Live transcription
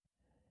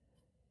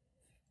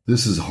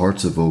This is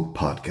Hearts of Oak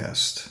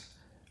Podcast.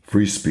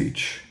 Free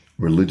speech,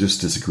 religious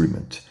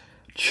disagreement,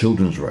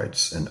 children's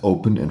rights, and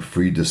open and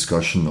free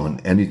discussion on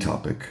any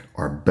topic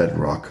are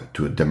bedrock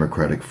to a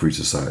democratic free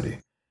society,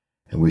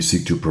 and we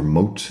seek to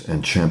promote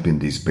and champion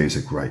these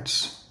basic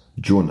rights.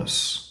 Join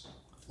us.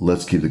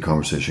 Let's keep the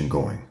conversation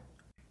going.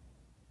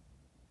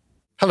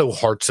 Hello,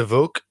 Hearts of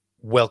Oak.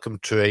 Welcome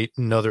to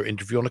another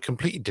interview on a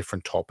completely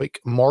different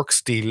topic. Mark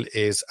Steele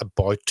is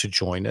about to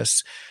join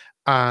us,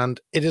 and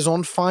it is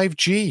on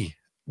 5G.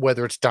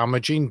 Whether it's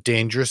damaging,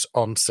 dangerous,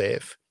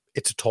 unsafe.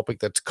 It's a topic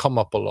that's come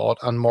up a lot,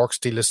 and Mark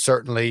Steele is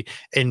certainly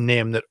a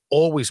name that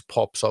always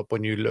pops up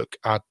when you look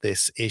at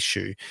this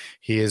issue.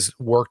 He has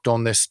worked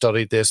on this,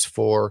 studied this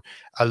for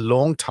a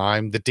long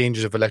time, the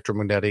dangers of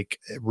electromagnetic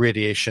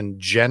radiation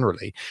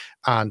generally,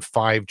 and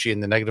 5G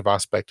and the negative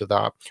aspect of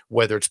that,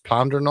 whether it's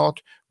planned or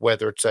not,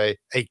 whether it's a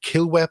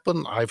kill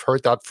weapon. I've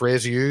heard that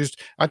phrase used.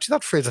 Actually,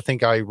 that phrase I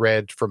think I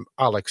read from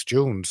Alex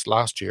Jones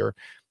last year.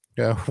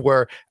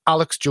 Where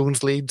Alex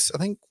Jones leads, I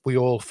think we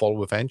all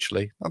follow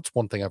eventually. That's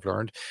one thing I've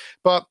learned.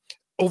 But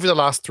over the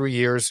last 3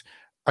 years,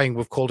 I think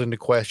we've called into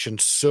question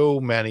so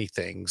many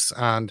things.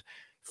 And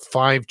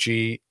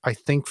 5G, I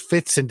think,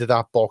 fits into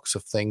that box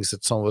of things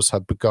that some of us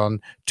have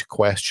begun to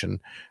question.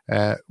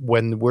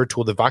 When we're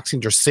told the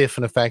vaccines are safe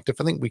and effective,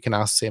 I think we can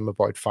ask the same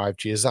about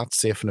 5G. Is that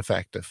safe and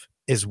effective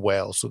as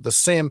well? So the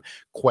same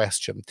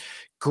question.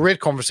 Great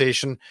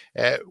conversation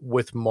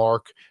with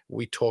Mark.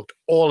 We talked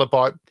all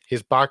about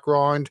his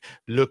background,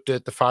 looked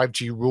at the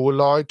 5G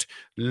rollout,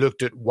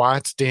 looked at why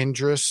it's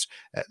dangerous,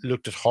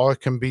 looked at how it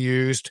can be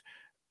used.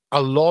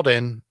 A lot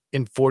in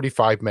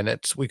 45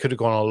 minutes. We could have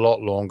gone a lot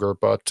longer,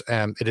 but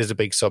it is a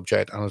big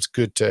subject, and it's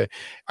good to,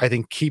 I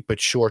think, keep it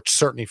short,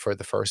 certainly for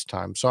the first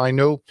time. So I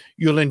know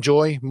you'll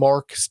enjoy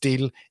Mark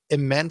Steele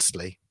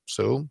immensely.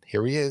 So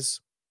here he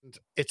is.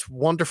 It's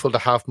wonderful to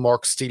have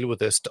Mark Steele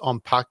with us to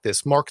unpack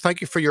this. Mark,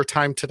 thank you for your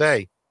time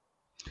today.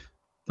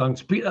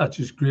 Thanks, Peter. It's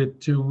just great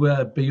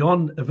to be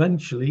on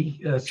eventually,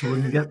 so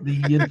we can get the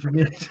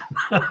information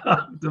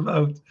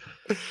about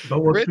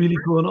what's really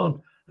going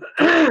on.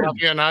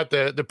 And I had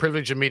the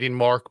privilege of meeting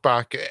Mark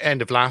back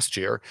end of last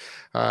year,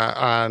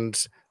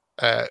 and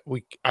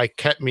I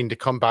kept meaning to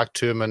come back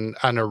to him and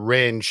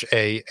arrange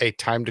a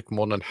time to come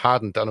on, and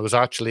hadn't. And it was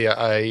actually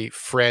a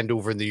friend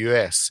over in the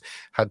US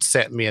had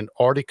sent me an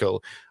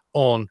article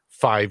on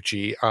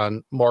 5G,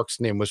 and Mark's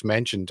name was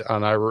mentioned,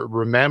 and I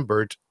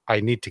remembered I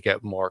need to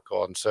get Mark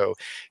on. So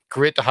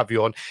great to have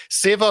you on.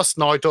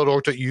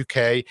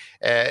 SaveUsNow.org.uk.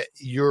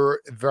 You're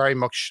very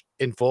much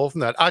involved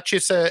in that.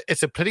 Actually,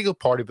 it's a political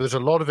party, but there's a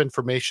lot of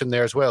information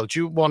there as well. Do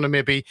you want to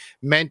maybe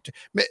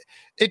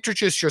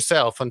introduce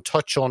yourself and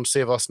touch on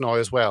Save Us Now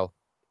as well?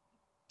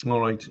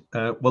 All right.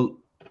 Well,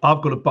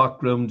 I've got a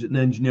background, an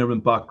engineering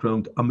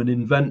background. I'm an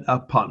inventor,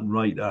 patent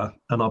writer,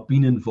 and I've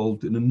been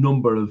involved in a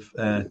number of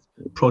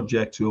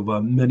projects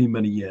over many,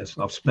 many years.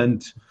 I've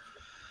spent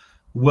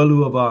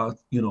well over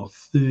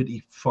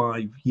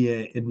 35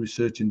 years in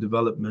research and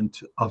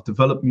development. I've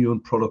developed my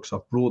own products.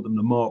 I've brought them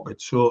to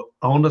market. So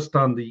I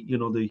understand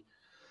the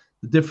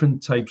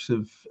different types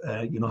of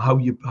how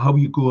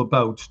you go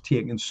about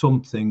taking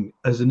something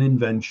as an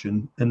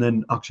invention and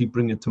then actually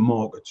bring it to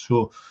market.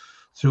 So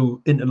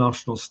through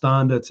international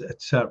standards,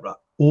 etc.,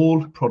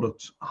 all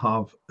products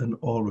have and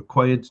are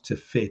required to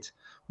fit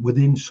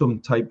within some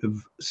type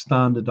of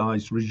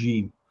standardized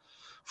regime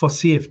for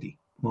safety.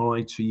 All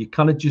right, so you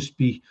cannot just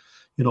be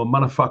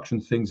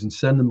manufacturing things and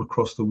send them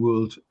across the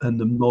world and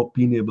them not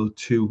being able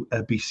to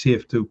be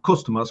safe to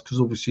customers, because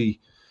obviously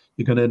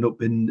you're going to end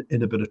up in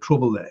a bit of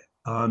trouble there.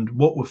 And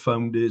what we've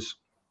found is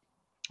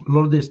a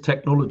lot of this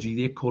technology,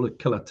 they call it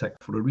killer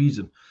tech for a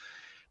reason.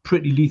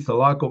 Pretty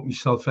lethal. I got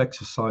myself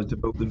exercised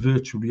about the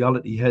virtual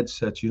reality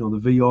headsets, the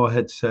VR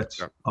headsets.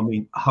 Yeah. I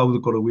mean, how they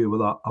got away with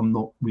that, I'm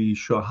not really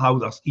sure how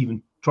that's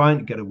even trying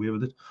to get away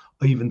with it,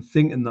 or even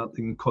thinking that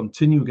they can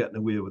continue getting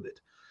away with it.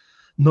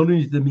 Not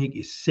only do they make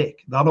you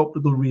sick, that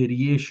optical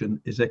radiation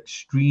is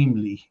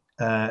extremely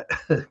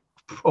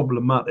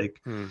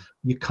problematic.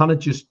 You cannot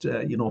just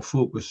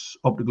focus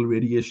optical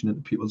radiation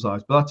into people's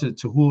eyes. But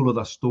it's a whole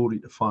other story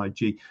to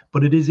 5G.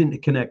 But it is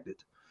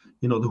interconnected.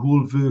 The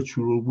whole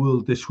virtual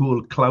world, this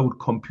whole cloud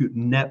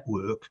computing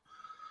network.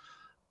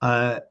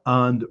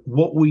 And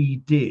what we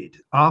did,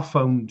 I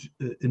found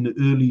in the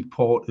early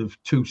part of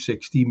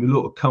 2016, my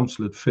local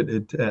council had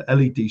fitted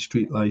LED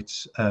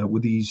streetlights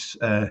with these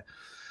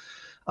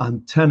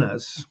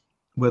antennas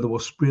where they were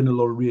spraying a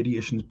lot of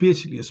radiation. It's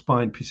basically a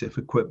spine piece of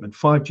equipment.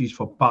 5G is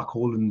for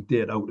backhauling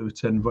data out of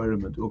its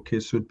environment. Okay,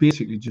 so it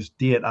basically just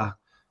data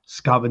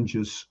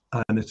scavengers,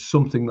 and it's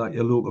something that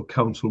your local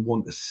council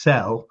want to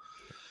sell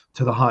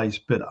to the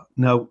highest bidder.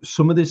 Now,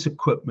 some of this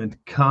equipment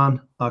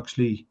can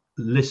actually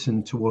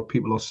listen to what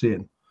people are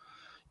saying.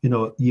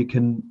 You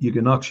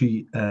can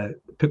actually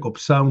pick up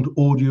sound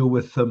audio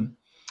with them.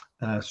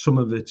 Some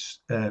of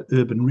it's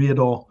urban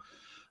radar.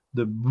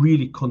 The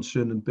really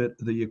concerning bit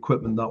of the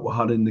equipment that we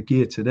had in the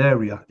gated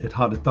area, it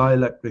had a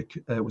dielectric,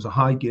 it was a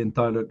high gain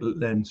dielectric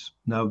lens.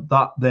 Now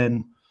that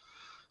then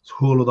is a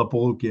whole other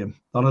ball game.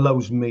 That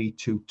allows me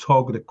to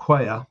target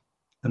acquire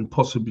and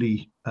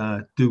possibly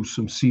do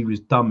some serious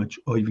damage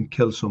or even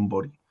kill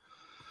somebody.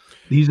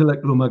 These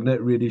electromagnetic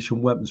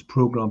radiation weapons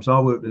programs, I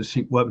worked at a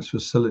secret weapons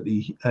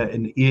facility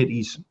in the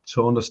 80s,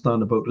 so I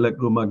understand about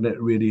electromagnetic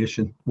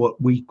radiation,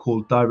 what we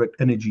call direct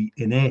energy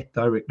in air,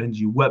 direct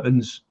energy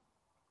weapons.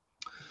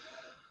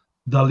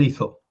 They're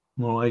lethal,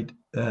 all right?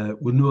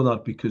 We know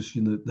that because,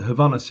 you know, the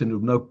Havana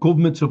syndrome. Now,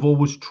 governments have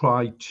always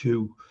tried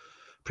to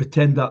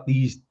pretend that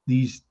these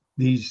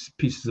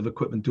pieces of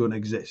equipment don't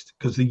exist,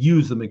 because they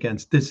use them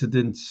against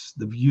dissidents.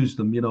 They've used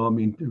them, you know, I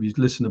mean, if you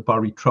listen to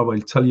Barry Trower,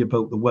 he'll tell you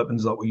about the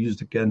weapons that were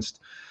used against,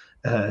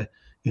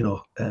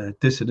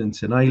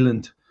 dissidents in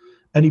Ireland.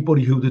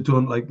 Anybody who they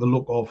don't like the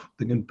look of,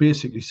 they can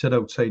basically sit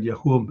outside your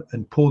home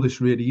and pour this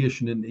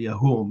radiation into your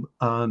home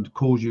and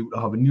cause you to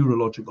have a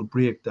neurological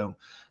breakdown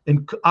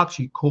and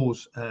actually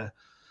cause a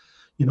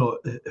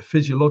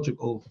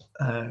physiological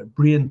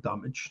brain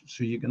damage.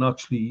 So you can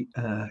actually,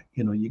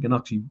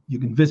 you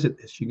can visit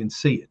this, you can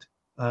see it.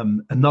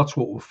 And that's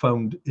what we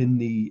found in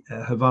the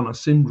Havana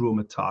syndrome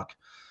attack,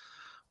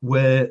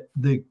 where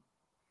there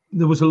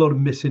was a lot of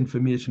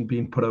misinformation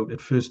being put out at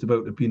first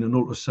about it being an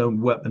ultrasound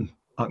weapon.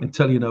 I can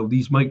tell you now,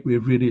 these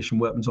microwave radiation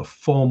weapons are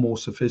far more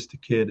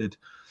sophisticated.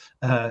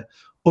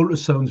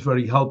 Ultrasound's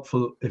very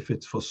helpful if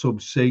it's for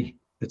subsea.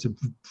 It's a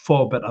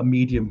far better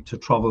medium to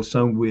travel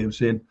sound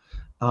waves in.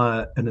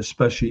 And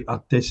especially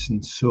at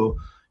distance. So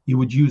you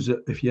would use it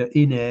if you're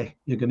in air,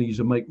 you're going to use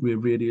a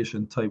microwave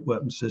radiation type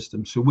weapon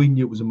system. So we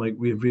knew it was a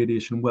microwave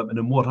radiation weapon.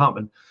 And what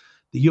happened?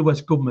 The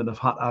US government have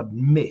had to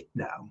admit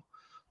now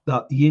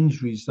that the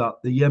injuries that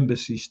the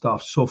embassy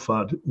staff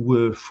suffered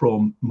were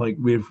from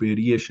microwave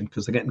radiation,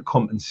 because they're getting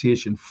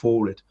compensation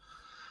for it.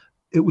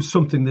 It was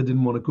something they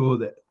didn't want to go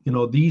there. You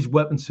know, these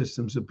weapon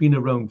systems have been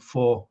around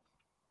for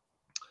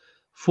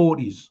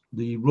 40s.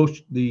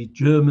 The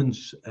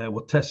Germans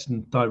were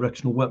testing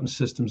directional weapon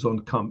systems on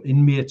camp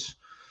inmates.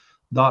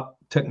 That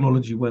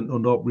technology went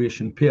under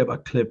Operation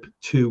Paperclip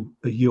to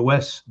the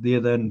US. They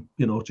then,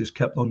 just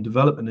kept on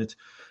developing it.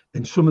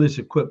 And some of this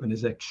equipment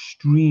is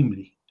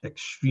extremely,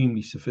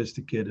 extremely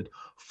sophisticated,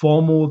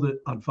 far more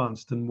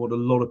advanced than what a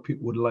lot of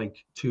people would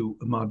like to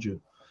imagine.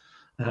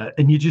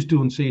 And you just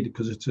don't see it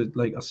because it's,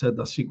 like I said,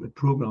 they're secret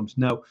programs.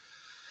 Now,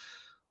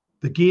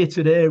 the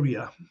gated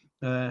area,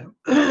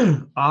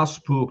 I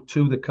spoke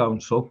to the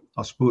council.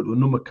 I spoke to a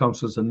number of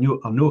councillors. I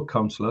know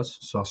councillors,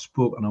 so I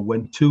spoke and I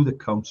went to the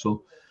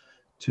council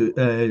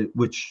to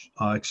which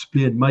I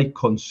explained my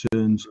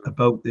concerns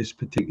about this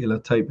particular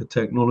type of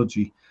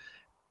technology.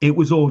 It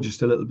was all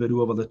just a little bit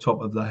over the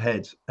top of their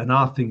heads, and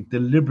I think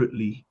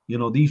deliberately,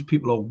 these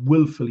people are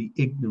willfully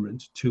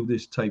ignorant to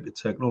this type of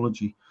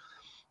technology.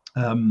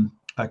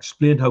 I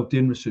explained how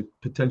dangerous it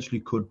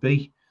potentially could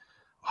be,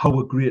 how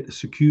a great a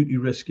security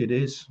risk it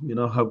is,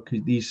 how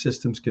these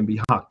systems can be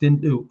hacked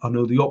into. I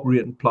know the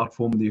operating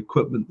platform, the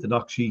equipment that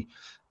actually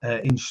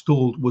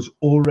installed was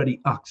already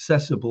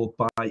accessible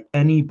by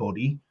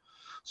anybody.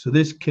 So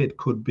this kit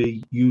could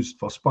be used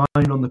for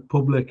spying on the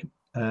public,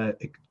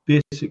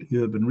 basically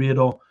urban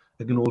radar.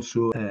 It can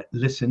also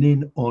listen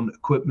in on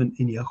equipment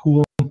in your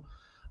home.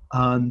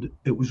 And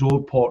it was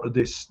all part of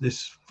this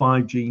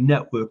 5G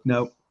network.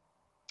 Now,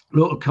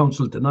 local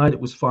council denied it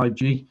was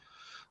 5G.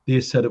 They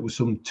said it was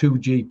some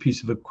 2G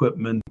piece of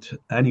equipment.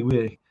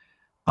 Anyway,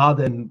 I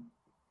then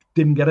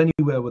didn't get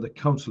anywhere with the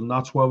council, and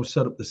that's why we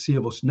set up the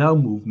Save Us Now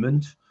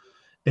movement.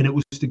 And it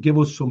was to give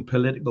us some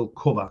political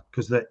cover,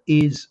 because there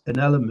is an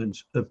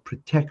element of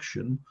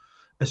protection,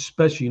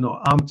 especially,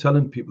 I'm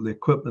telling people the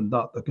equipment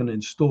that they're going to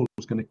install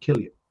is going to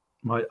kill you.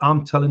 Right?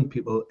 I'm telling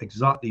people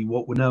exactly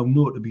what we now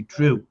know to be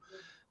true.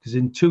 Because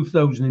in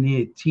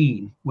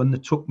 2018, when they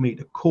took me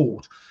to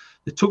court,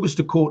 they took us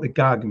to court to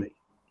gag me.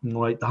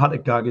 Right, they had to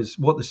gag us.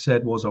 What they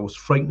said was I was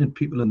frightening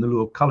people in the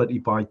locality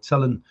by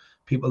telling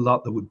people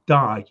that they would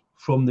die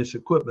from this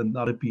equipment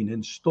that had been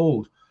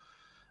installed.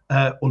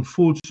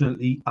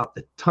 Unfortunately, at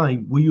the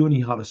time, we only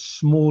had a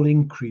small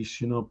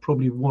increase,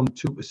 probably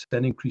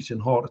 1-2% increase in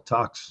heart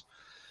attacks,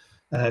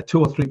 2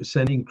 or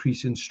 3%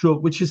 increase in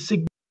stroke, which is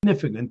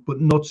significant, but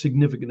not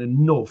significant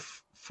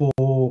enough for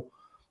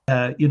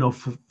you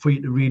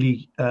to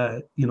really,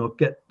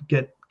 get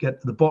to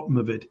the bottom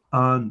of it.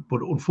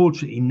 But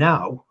unfortunately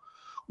now,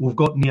 we've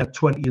got near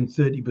 20 and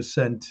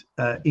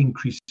 30%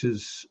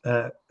 increases,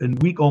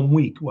 and week on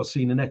week, we're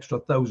seeing an extra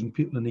 1,000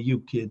 people in the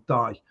UK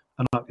die.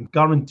 And I can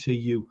guarantee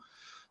you,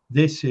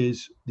 this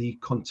is the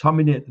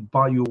contaminated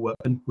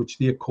bioweapon, which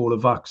they call a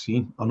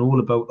vaccine. I know all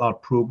about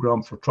that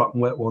program for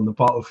tracking wet on the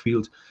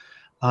battlefield,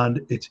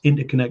 and it's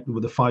interconnected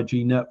with the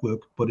 5G network,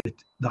 but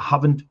they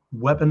haven't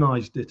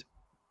weaponized it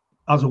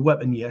as a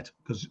weapon yet,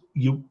 because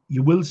you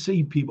will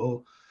see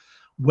people.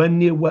 When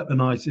they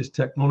weaponize this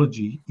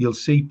technology, you'll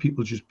see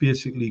people just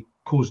basically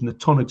causing a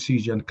tonic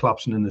seizure and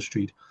collapsing in the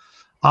street.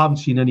 I haven't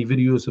seen any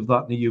videos of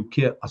that in the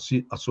UK. I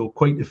saw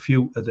quite a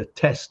few of the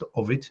test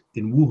of it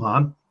in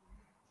Wuhan,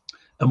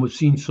 and we've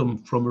seen some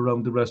from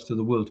around the rest of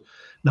the world.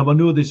 Now, I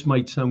know this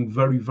might sound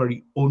very,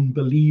 very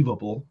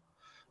unbelievable,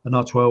 and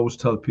that's why I always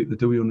tell people to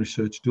do your own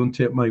research. Don't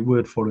take my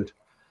word for it.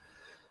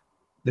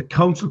 The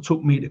council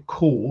took me to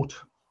court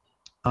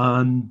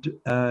And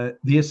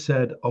they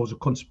said I was a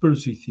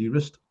conspiracy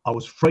theorist. I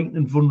was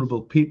frightening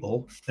vulnerable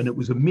people, and it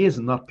was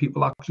amazing that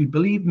people actually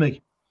believed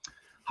me.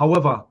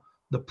 However,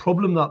 the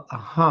problem that I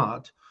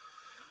had,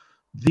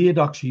 they'd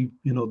actually,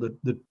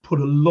 they put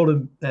a lot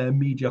of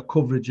media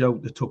coverage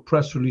out. They took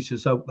press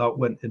releases out that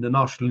went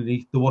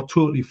internationally. They were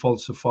totally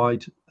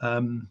falsified.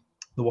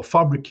 They were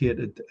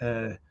fabricated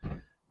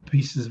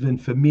pieces of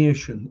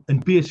information,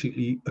 and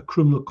basically a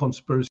criminal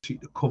conspiracy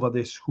to cover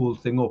this whole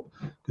thing up.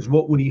 Because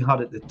what we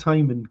had at the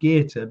time in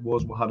Gateshead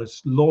was we had a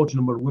large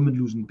number of women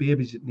losing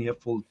babies at near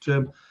full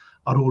term.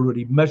 I'd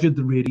already measured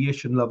the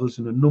radiation levels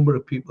in a number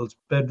of people's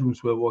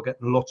bedrooms where we were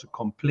getting lots of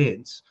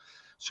complaints.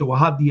 So I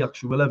had the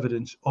actual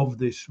evidence of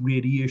this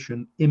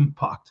radiation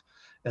impact.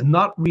 And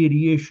that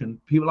radiation,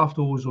 people have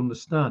to always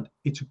understand,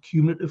 it's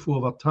cumulative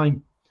over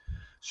time.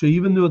 So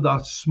even though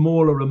that's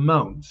smaller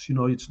amounts,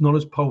 it's not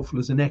as powerful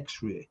as an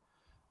X-ray.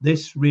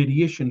 This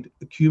radiation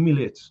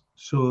accumulates.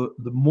 So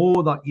the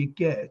more that you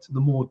get,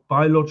 the more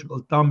biological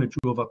damage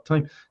over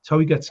time. It's how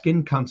you get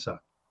skin cancer.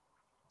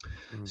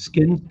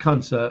 Skin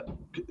cancer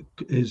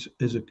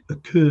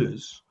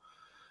occurs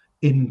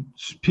in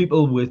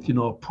people with,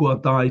 poor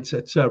diets,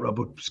 etc.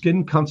 But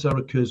skin cancer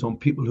occurs on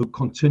people who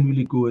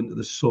continually go into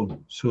the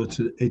sun. So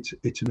it's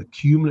an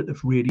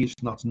accumulative radiation.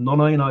 That's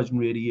non-ionizing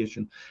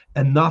radiation,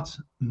 and that's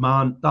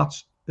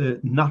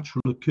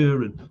natural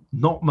occurring,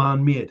 not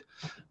man-made.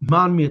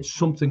 Man-made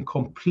something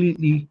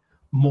completely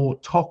more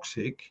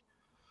toxic,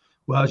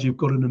 whereas you've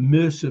got an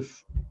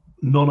immersive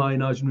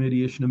non-ionizing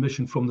radiation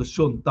emission from the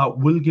sun that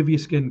will give you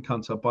skin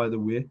cancer, by the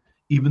way,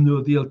 even though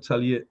they'll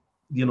tell you,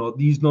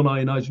 these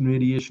non-ionizing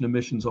radiation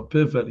emissions are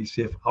perfectly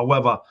safe.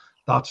 However,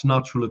 that's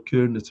natural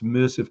occurring, it's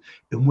immersive,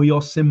 and we are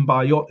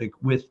symbiotic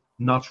with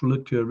natural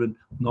occurring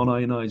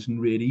non-ionizing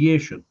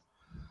radiation.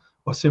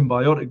 We're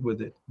symbiotic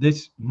with it.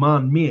 This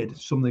man-made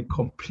is something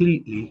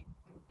completely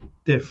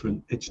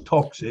different. It's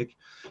toxic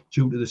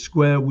due to the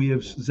square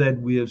waves, Z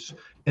waves,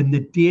 and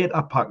the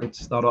data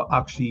packets that are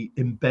actually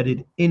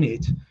embedded in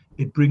it.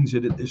 It brings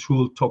it at this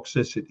whole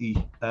toxicity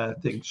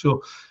thing.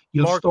 So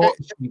you'll Mark, start.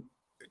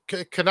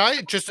 Can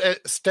I just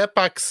step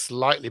back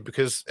slightly?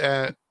 Because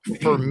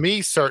for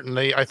me,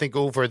 certainly, I think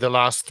over the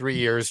last 3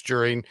 years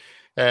during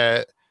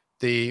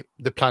the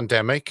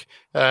pandemic,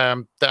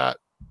 that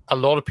a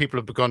lot of people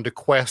have begun to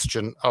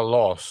question a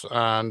lot.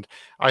 And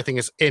I think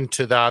it's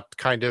into that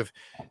kind of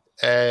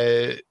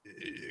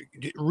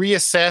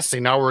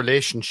reassessing our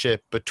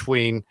relationship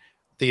between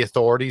the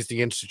authorities,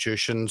 the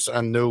institutions,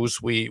 and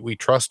those we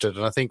trusted.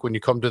 And I think when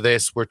you come to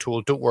this, we're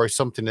told, don't worry,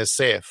 something is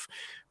safe.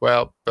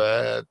 Well,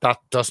 that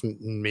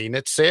doesn't mean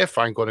it's safe.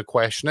 I'm going to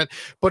question it.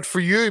 But for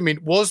you, I mean,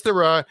 was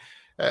there a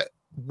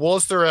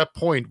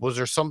point? Was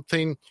there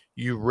something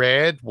you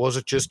read? Was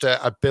it just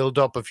a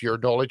build-up of your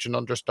knowledge and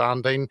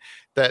understanding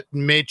that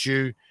made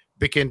you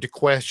begin to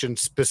question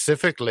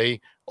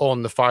specifically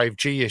on the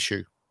 5G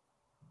issue?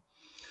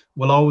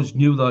 Well, I always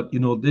knew that,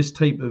 this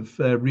type of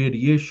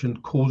radiation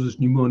causes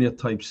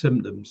pneumonia-type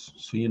symptoms.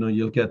 So,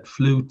 you'll get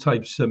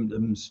flu-type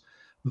symptoms.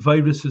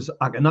 Viruses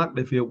can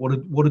activate what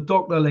a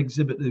doctor will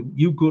exhibit.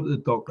 You go to the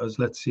doctors,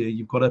 let's say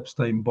you've got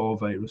Epstein-Barr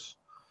virus.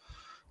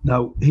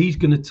 Now, he's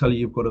going to tell you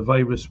you've got a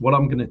virus. What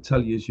I'm going to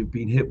tell you is you've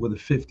been hit with a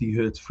 50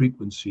 hertz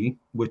frequency,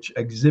 which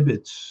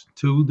exhibits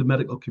to the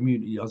medical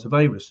community as a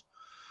virus.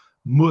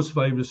 Most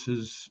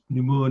viruses,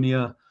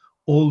 pneumonia,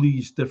 all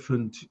these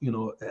different,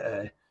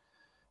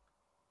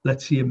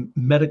 let's say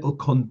medical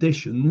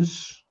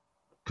conditions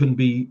can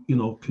be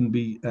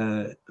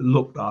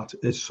looked at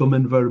as some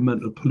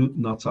environmental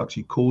pollutant that's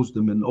actually caused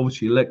them. And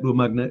obviously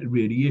electromagnetic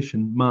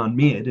radiation,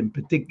 man-made in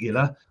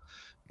particular,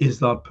 is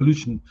that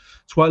pollution.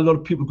 That's why a lot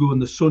of people go in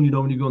the sun.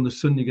 When you go in the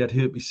sun, you get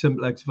herpes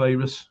simplex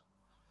virus.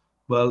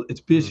 Well,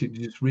 it's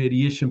basically just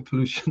radiation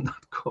pollution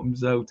that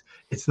comes out.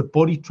 It's the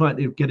body trying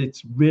to get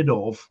rid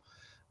of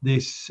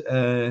this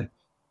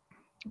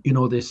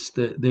this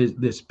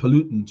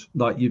pollutant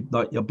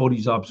that your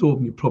body's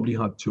absorbing. You probably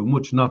had too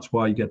much, and that's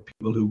why you get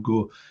people who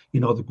go, they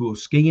go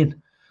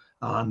skiing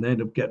and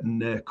end up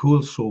getting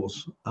cold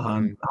sores.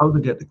 And how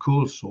they get the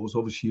cold sores,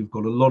 obviously you've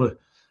got a lot of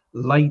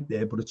light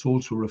there, but it's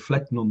also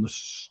reflecting on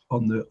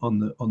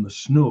the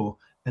snow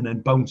and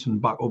then bouncing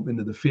back up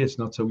into the face,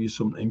 and that's how you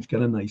sometimes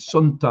get a nice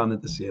suntan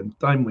at the same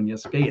time when you're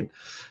skiing.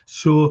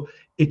 So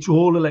it's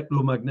all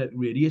electromagnetic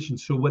radiation.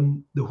 So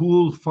when the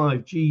whole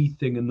 5G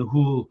thing and the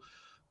whole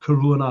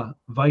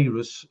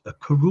coronavirus, a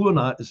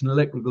corona is an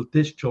electrical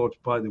discharge,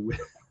 by the way.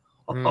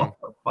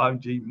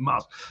 5G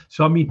mass.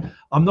 So I mean,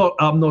 I'm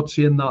not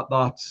saying that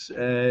that's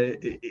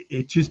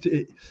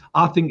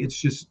I think it's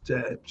just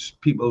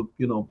people,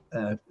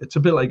 it's a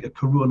bit like a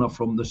corona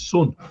from the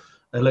sun.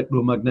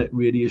 Electromagnetic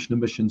radiation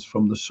emissions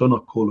from the sun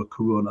are called a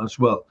corona as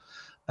well.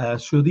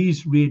 So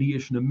these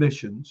radiation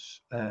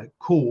emissions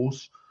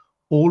cause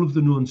all of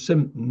the known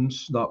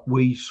symptoms that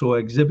we saw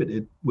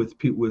exhibited with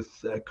people with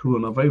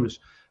coronavirus.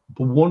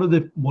 But one of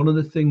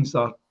the things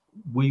that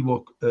we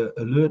were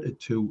alerted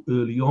to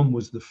early on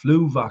was the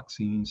flu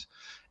vaccines,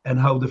 and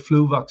how the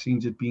flu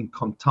vaccines had been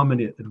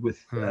contaminated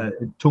with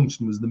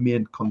tungsten was the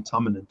main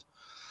contaminant.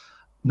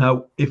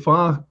 Now, if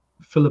I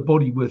fill a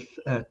body with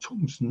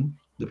tungsten.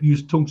 They've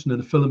used tungsten in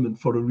the filament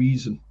for a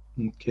reason.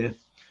 Okay.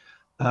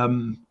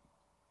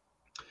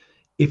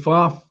 If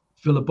I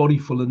fill a body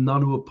full of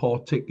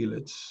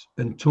nanoparticulates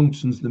and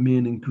tungsten's the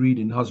main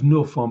ingredient, has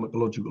no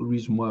pharmacological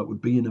reason why it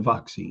would be in a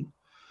vaccine.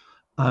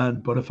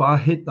 But if I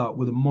hit that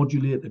with a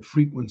modulated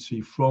frequency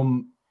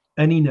from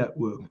any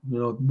network,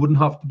 it wouldn't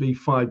have to be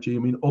 5G. I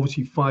mean,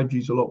 obviously 5G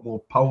is a lot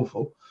more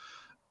powerful.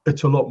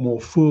 It's a lot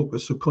more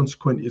focused. So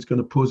consequently, it's going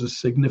to pose a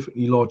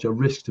significantly larger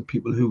risk to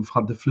people who've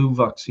had the flu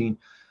vaccine.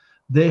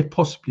 They're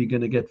possibly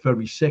going to get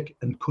very sick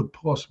and could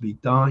possibly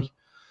die.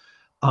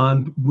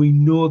 And we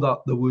know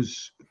that there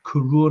was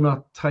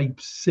corona-type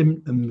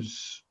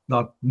symptoms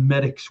that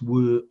medics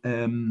were,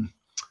 they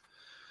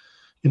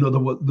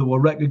were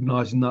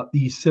recognizing that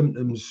these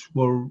symptoms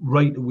were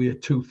right away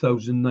at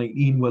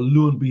 2019. Well,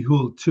 lo and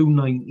behold,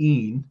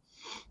 2019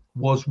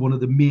 was one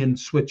of the main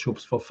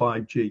switch-ups for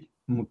 5G.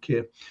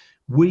 Okay.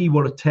 We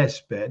were a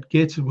test bed.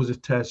 Gateshead was a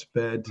test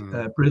bed.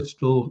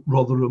 Bristol,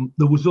 Rotherham.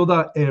 There was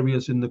other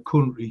areas in the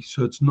country,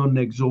 so it's not an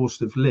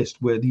exhaustive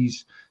list where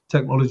these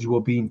technologies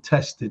were being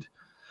tested.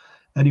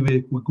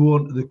 Anyway, we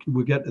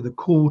get to the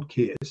court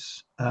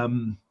case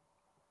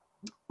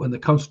when the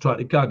council tried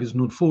to gag us,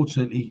 and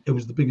unfortunately, it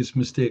was the biggest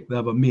mistake they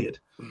ever made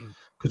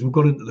because we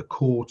got into the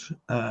court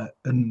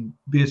and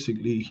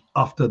basically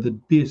after they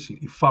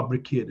basically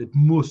fabricated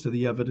most of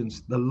the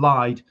evidence, they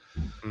lied.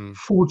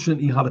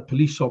 Fortunately, had a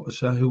police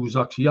officer who was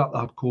actually at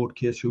that court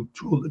case who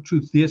told the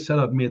truth. They said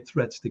I'd made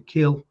threats to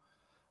kill.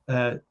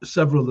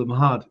 Several of them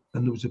had,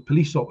 and there was a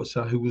police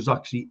officer who was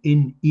actually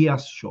in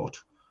earshot.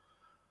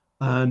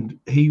 And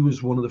he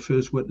was one of the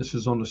first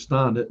witnesses on the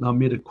stand, and I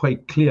made it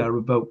quite clear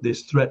about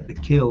this threat to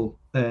kill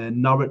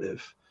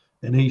narrative.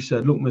 And he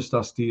said, "Look,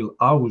 Mr. Steele,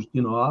 I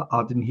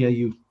didn't hear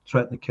you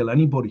threaten to kill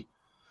anybody."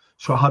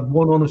 So I had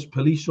one honest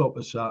police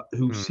officer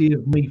who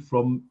saved me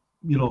from,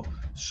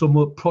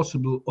 some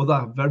possible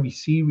other very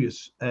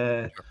serious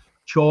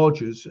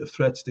charges of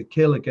threats to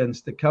kill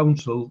against the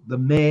council. The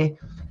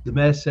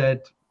mayor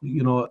said,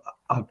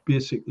 I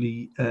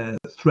basically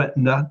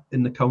threatened her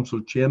in the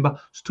council chamber.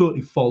 It's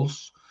totally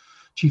false.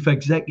 Chief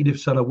Executive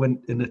said I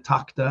went and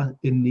attacked her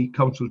in the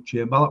council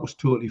chamber. That was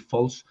totally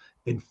false.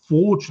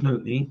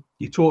 Unfortunately,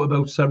 you talk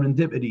about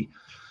serendipity.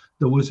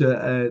 There was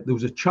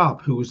a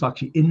chap who was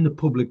actually in the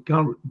public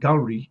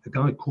gallery, a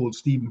guy called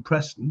Stephen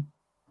Preston.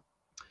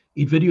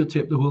 He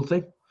videotaped the whole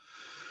thing.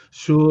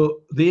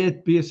 So they're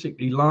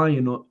basically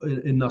lying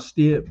in their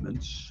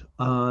statements,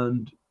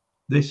 and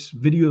this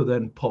video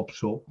then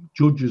pops up.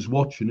 Judge is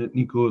watching it, and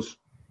he goes,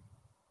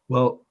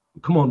 "Well,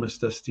 come on,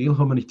 Mr. Steele,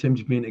 how many times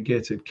have you been to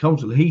Gateshead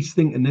Council?" He's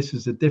thinking this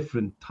is a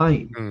different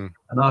time.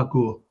 And I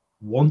go,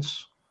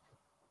 "Once."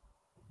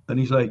 And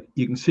he's like,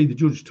 you can see the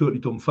judge is totally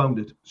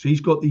dumbfounded. So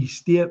he's got these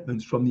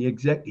statements from the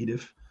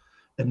executive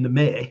and the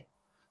mayor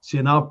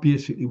saying I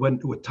basically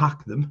went to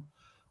attack them,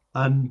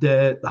 and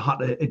they had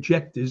to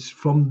eject us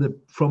from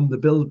the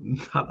building.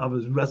 I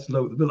was wrestled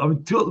out of the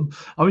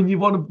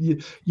building.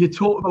 You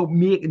talk about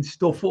making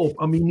stuff up.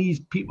 I mean, these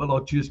people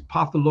are just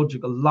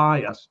pathological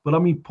liars. But I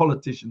mean,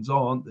 politicians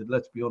aren't they?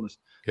 Let's be honest.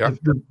 Yeah.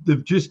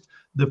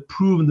 They've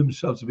proven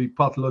themselves to be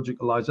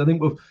pathological liars. I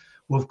think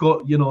we've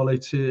got,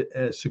 let's say,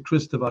 Sir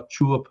Christopher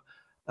Chope,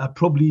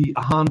 probably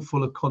a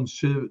handful of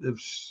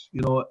conservatives,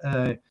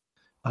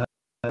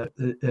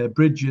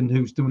 Bridgen,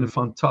 who's doing a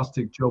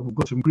fantastic job. We've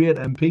got some great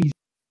MPs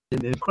in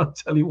there. But I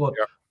tell you what,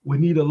 we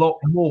need a lot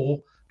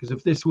more, because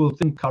if this whole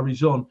thing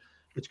carries on,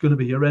 it's going to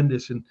be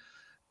horrendous. And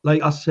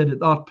like I said, at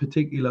that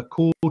particular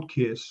court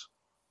case,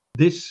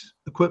 this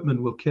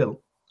equipment will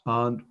kill,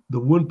 and they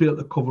won't be able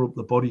to cover up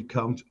the body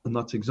count. And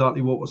that's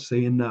exactly what we're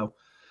seeing now.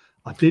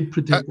 I did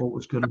predict what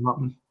was going to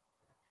happen.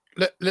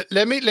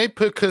 Let me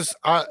put, because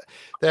I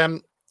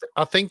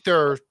think there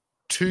are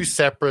two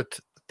separate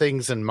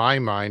things in my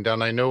mind,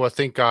 and I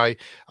think I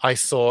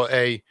saw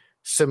a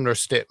similar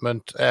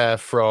statement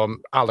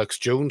from Alex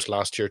Jones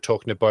last year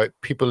talking about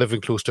people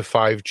living close to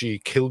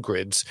 5G kill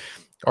grids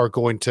are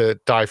going to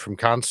die from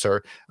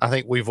cancer. I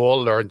think we've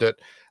all learned that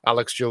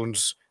Alex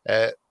Jones,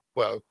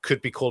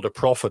 could be called a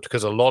prophet,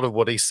 because a lot of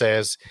what he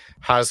says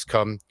has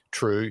come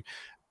true.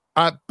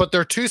 But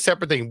there are two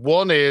separate things.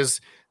 One is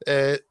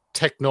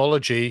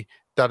technology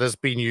that has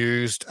been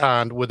used,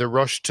 and with a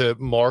rush to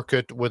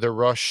market, with a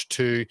rush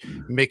to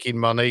making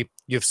money,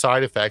 you have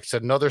side effects.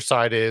 Another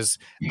side is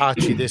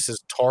actually this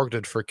is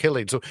targeted for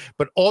killing. So,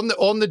 but on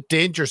the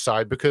danger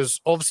side,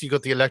 because obviously you've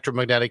got the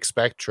electromagnetic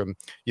spectrum,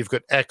 you've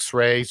got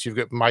X-rays, you've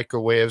got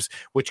microwaves,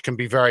 which can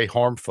be very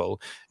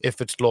harmful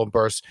if it's long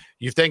bursts.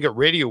 You've then got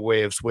radio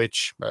waves,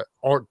 which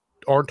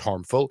aren't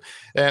harmful.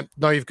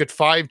 Now you've got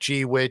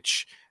 5G,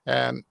 which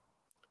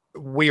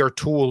we are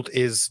told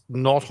is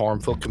not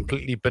harmful,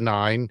 completely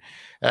benign.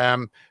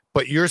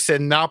 But you're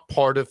saying that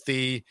part of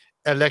the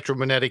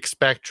electromagnetic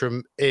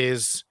spectrum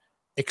is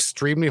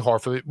extremely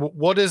harmful.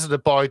 What is it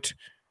about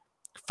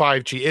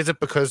 5G? Is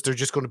it because there's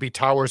just going to be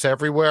towers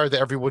everywhere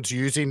that everyone's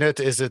using it?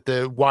 Is it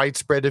the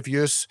widespread of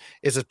use?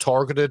 Is it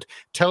targeted?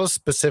 Tell us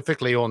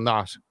specifically on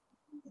that.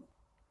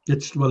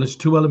 There's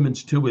two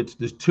elements to it.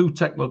 There's two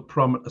technical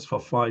parameters for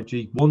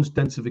 5G. One's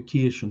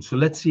densification. So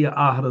let's say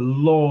I had a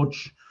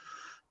large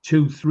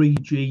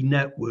 2-3G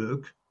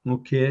network,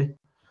 okay?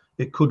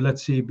 It could,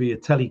 let's say, be a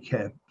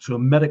telecare, so a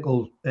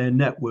medical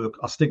network.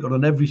 I stick it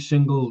on every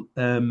single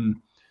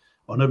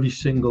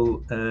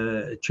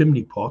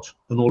chimney pot,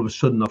 and all of a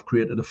sudden I've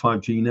created a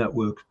 5G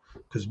network,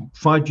 because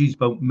 5G is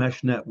about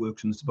mesh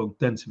networks and it's about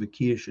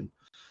densification.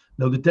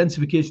 Now, the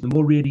densification, the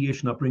more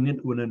radiation I bring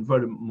into an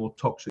environment, the more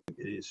toxic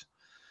it is.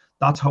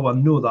 That's how I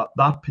know that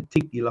that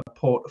particular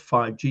part of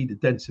 5G, the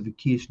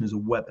densification, is a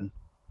weapon.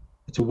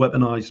 It's a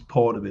weaponized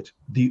part of it.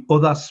 The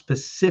other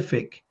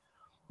specifics,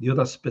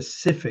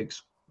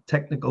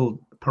 technical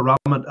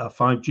parameter of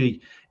 5G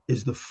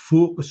is the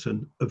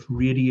focusing of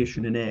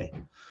radiation in air.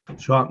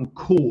 So I can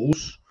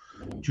cause,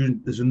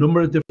 there's a number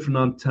of different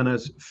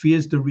antennas.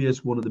 Phased array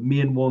is one of the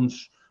main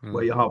ones,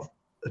 where you have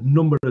a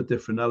number of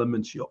different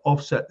elements. You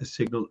offset the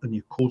signal and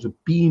you cause a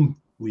beam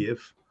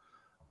wave,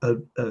 a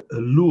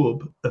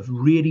lobe of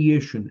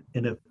radiation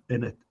in a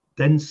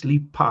densely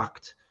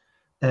packed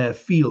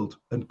field,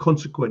 and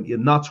consequently,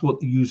 and that's what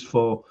they use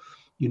for,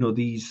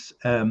 these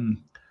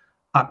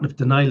active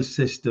denial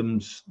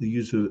systems. They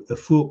use a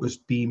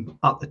focused beam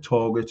at the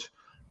target.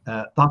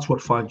 That's what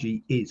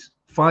 5G is.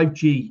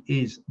 5G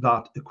is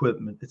that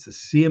equipment. It's the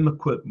same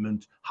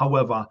equipment.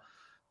 However,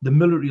 the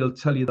military will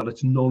tell you that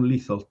it's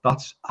non-lethal.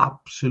 That's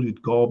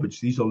absolute garbage.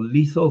 These are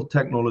lethal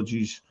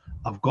technologies.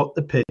 I've got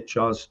the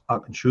pictures. I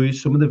can show you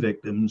some of the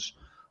victims.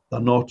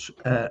 They're not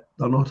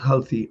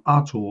healthy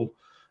at all.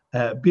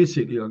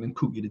 Basically, I can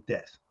cook you to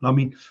death. I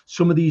mean,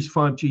 some of these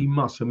 5G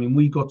masts,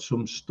 we got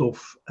some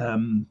stuff,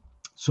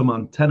 some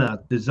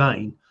antenna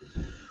design,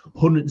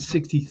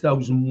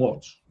 160,000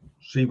 watts.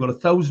 So you've got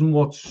 1,000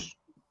 watts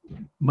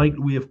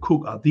microwave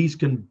cooker. These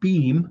can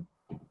beam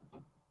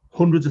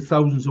hundreds of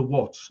thousands of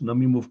watts.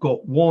 And we've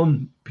got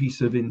one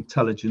piece of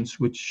intelligence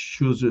which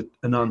shows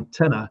an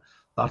antenna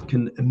that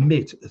can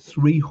emit a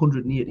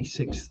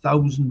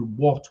 386,000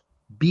 watt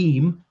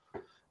beam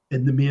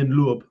in the main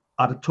lobe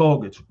at a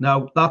target.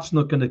 Now, that's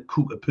not going to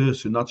cook a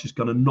person. That's just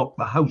going to knock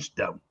the house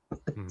down.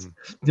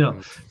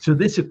 So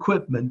this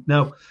equipment,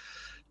 now,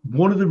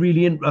 one of the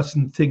really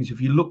interesting things,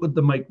 if you look at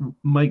the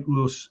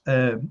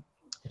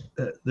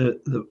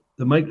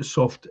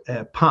Microsoft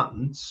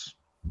patents,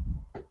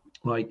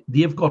 right?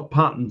 They've got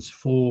patents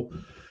for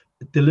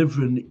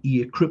delivering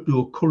a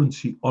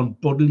cryptocurrency on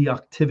bodily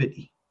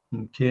activity.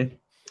 Okay.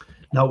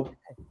 Now,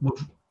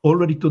 we've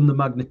already done the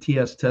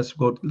Magneteers test.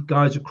 We've got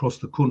guys across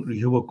the country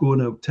who are going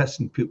out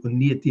testing people with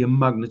neodymium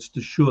magnets to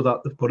show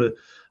that they've got a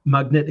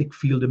magnetic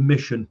field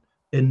emission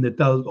in the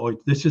deltoid.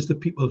 This is the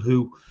people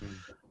who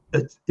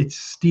it's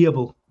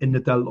stable in the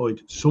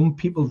deltoid. Some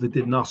people, they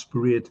didn't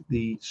aspirate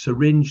the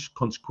syringe,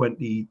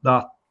 consequently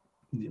that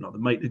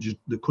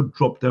they could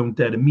drop down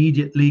dead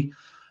immediately.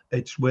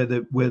 It's where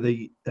the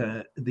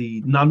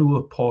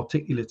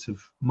nanoparticulates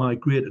have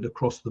migrated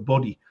across the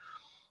body.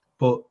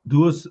 But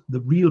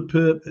the real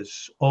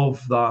purpose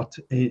of that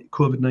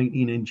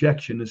COVID-19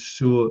 injection is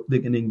so they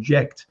can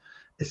inject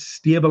a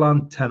stable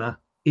antenna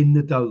in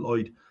the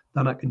deltoid,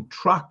 then I can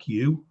track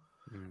you.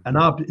 And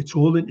it's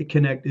all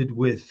interconnected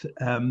with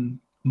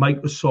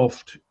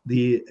Microsoft,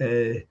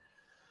 the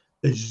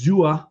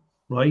Azure,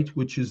 right,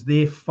 which is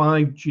their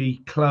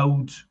 5G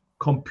cloud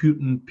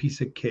computing piece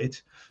of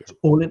kit. It's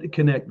all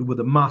interconnected with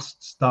the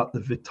masts that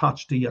they've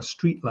attached to your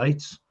street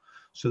lights.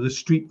 So the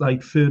street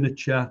light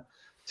furniture,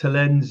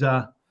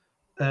 Telenza,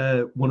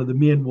 one of the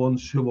main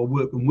ones who are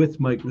working with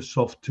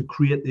Microsoft to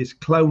create this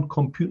cloud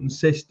computing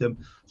system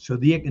so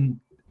they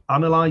can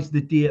analyze the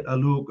data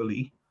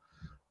locally.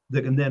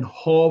 They can then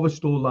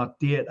harvest all that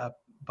data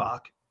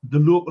back. The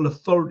local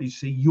authorities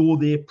say you're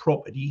their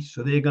property,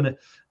 so they're gonna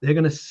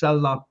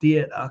sell that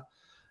data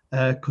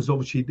because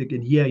obviously they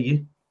can hear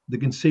you. They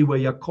can see where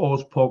your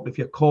car's parked. If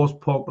your car's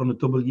parked on a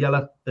double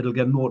yellow, it'll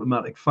get an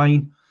automatic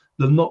fine.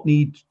 They'll not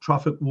need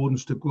traffic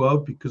wardens to go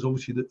out because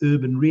obviously the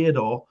urban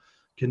radar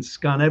can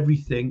scan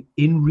everything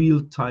in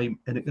real time,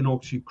 and it can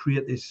actually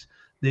create this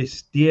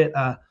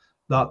data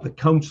that the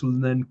council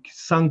then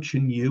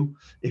sanction you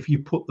if you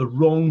put the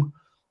wrong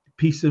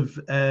piece of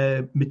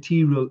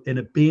material in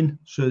a bin.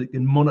 So they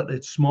can monitor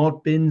it.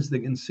 Smart bins, they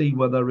can see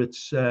whether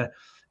it's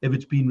if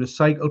it's been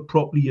recycled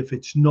properly. If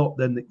it's not,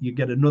 then you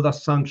get another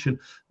sanction.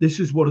 This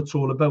is what it's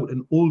all about.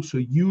 And also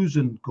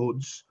using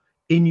goods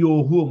in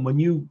your home. When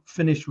you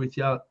finish with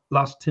your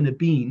last tin of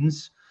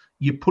beans,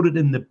 you put it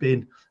in the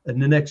bin,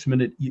 and the next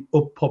minute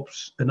up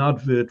pops an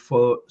advert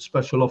for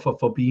special offer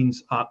for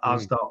beans at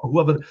Asda,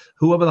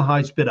 whoever the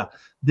highest bidder.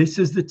 This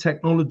is the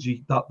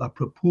technology that they're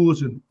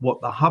proposing. What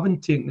they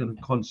haven't taken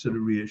into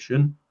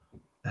consideration,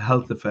 the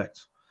health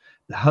effects.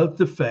 The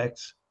health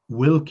effects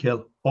will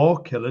kill,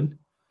 are killing.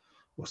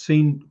 We're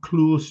seeing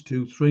close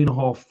to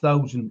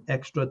 3,500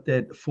 extra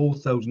dead,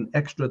 4,000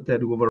 extra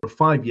dead over a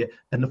 5 year,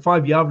 and the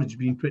 5 year average has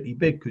been pretty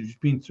big because it's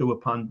been through a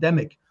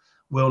pandemic.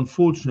 Well,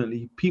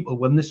 unfortunately, people,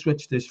 when they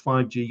switch this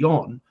 5G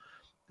on,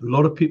 a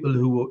lot of people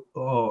who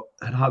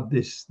had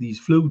these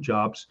flu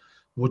jabs,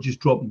 were just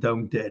dropping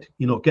down dead,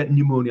 getting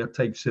pneumonia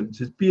type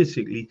symptoms. It's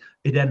basically,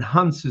 it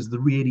enhances the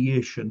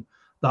radiation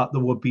that they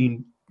were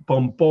being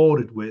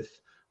bombarded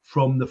with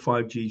from the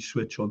 5G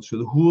switch on. So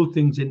the whole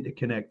thing's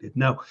interconnected.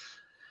 Now,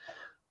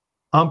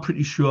 I'm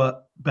pretty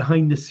sure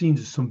behind the scenes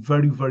there's some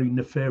very, very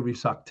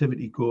nefarious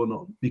activity going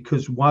on,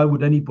 because why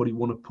would anybody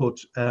want to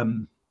put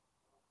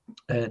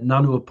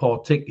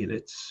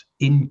nanoparticulates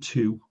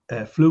into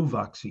flu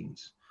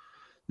vaccines?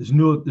 There's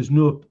no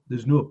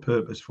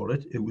purpose for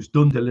it. It was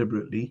done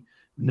deliberately,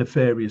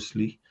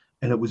 nefariously,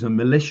 and it was a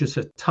malicious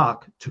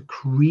attack to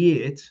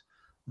create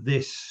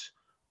this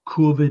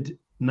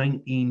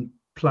COVID-19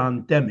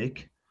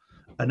 pandemic.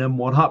 And then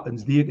what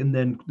happens?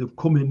 They've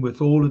come in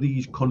with all of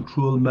these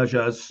control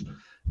measures,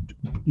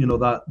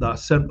 that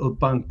central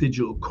bank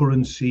digital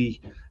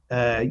currency,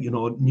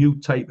 new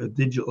type of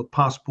digital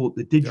passport,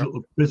 the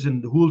digital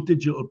prison, the whole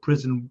digital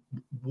prison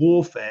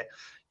warfare.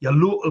 Your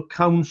local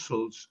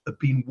councils have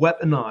been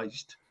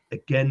weaponized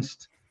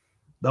against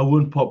their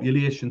own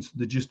populations.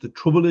 The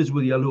trouble is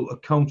with your local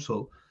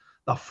council,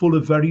 they're full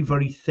of very,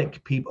 very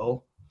thick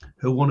people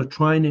who want to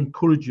try and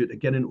encourage you to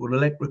get into an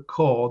electric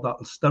car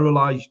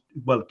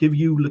that'll give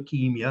you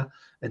leukemia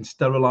and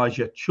sterilize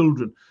your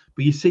children.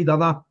 But you see,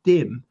 that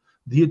dim,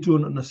 they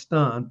don't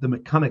understand the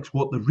mechanics.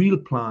 What the real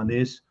plan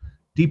is: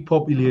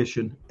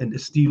 depopulation and to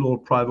steal all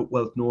private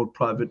wealth and all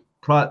private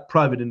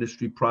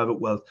industry, private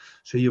wealth.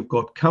 So you've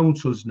got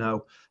councils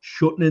now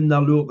shutting in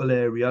their local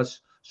areas,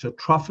 so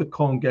traffic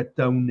can't get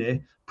down there.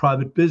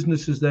 Private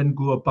businesses then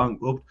go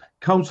bankrupt.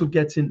 Council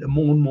gets into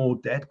more and more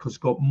debt because it's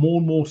got more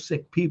and more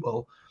sick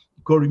people.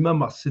 You've got to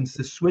remember, since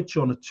the switch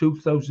on in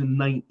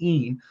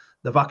 2019,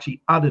 they've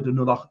actually added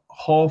another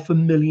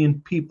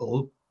 500,000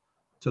 people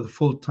to the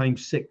full-time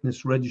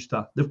sickness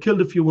register. They've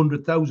killed a few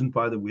 100,000,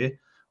 by the way,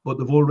 but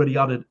they've already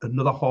added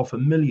another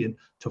 500,000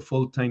 to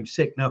full-time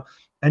sick. Now,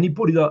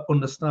 anybody that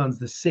understands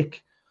the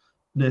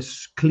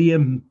sickness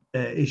claim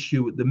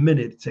issue at the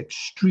minute, it's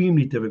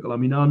extremely difficult. I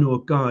mean, I know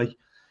a guy,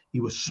 he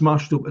was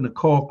smashed up in a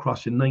car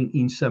crash in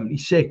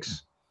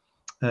 1976.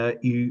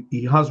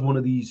 He has one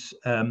of these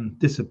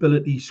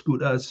disability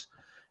scooters,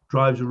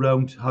 drives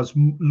around, has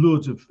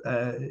loads of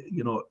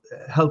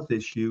health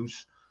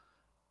issues.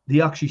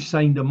 They actually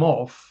signed him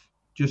off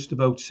just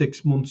about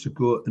 6 months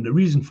ago, and the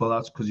reason for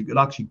that is because he could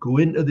actually go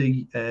into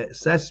the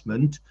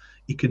assessment,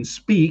 he can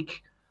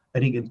speak,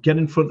 and he can get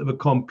in front of a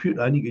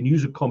computer, and he can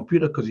use a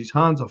computer because his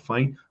hands are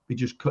fine, but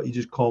he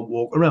just can't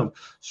walk around.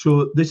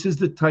 So this is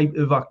the type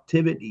of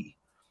activity.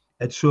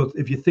 And so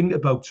if you think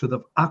about, so they've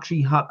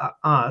actually had to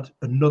add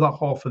another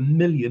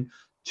 500,000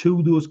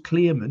 to those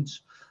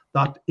claimants.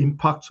 That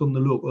impacts on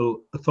the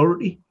local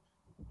authority,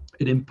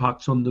 it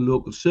impacts on the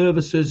local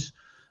services,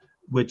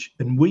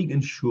 and we can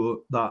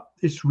show that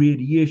this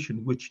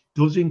radiation, which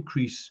does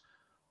increase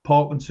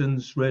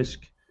Parkinson's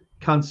risk,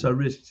 cancer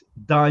risks,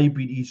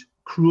 diabetes,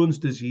 Crohn's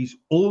disease,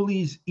 all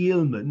these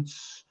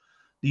ailments,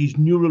 these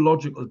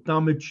neurological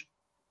damage,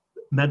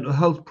 mental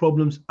health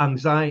problems,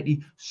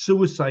 anxiety,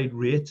 suicide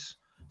rates,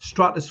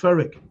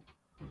 stratospheric.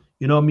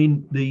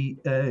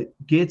 The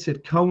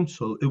Gateshead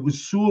Council, it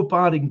was so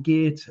bad in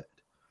Gateshead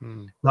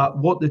that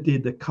what they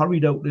did, they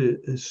carried out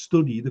a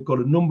study. They've got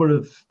a number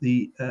of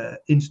the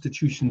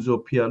institutions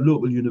up here,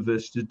 local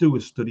universities, to do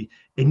a study,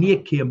 and they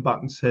came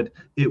back and said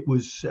it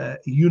was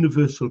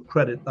universal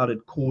credit that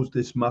had caused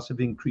this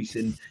massive increase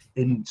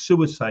in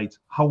suicides.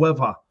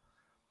 However,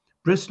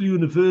 Bristol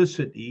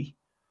University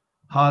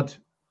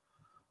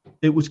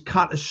it was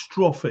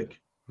catastrophic.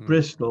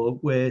 Bristol,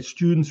 where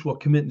students were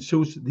committing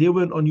suicide, they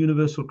weren't on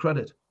universal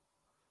credit.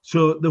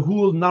 So the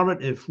whole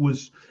narrative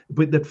was,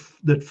 but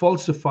that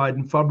falsified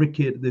and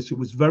fabricated this. It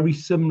was very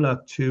similar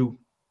to,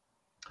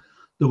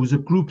 there was a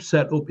group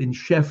set up in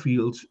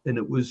Sheffield, and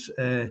it was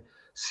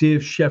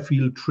Save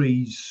Sheffield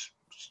Trees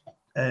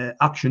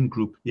Action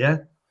Group. Yeah.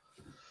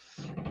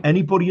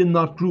 Anybody in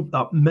that group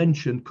that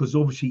mentioned, because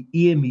obviously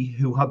Amy,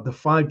 who had the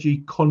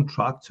 5G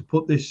contract to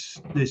put this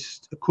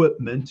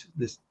equipment,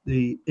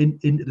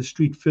 into the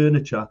street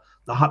furniture,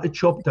 they had to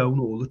chop down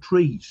all the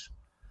trees,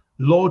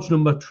 large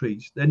number of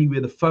trees. Anyway,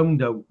 they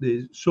found out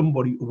there's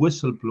somebody, a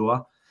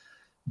whistleblower.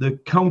 The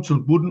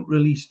council wouldn't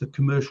release the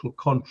commercial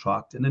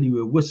contract, and anyway,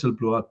 a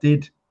whistleblower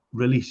did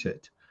release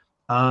it,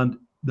 and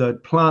they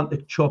planned to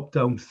chop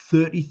down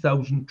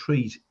 30,000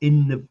 trees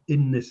in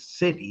the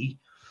city,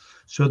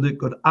 so they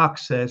could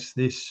access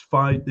this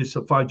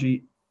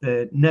 5G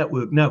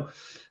network. Now,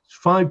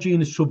 5G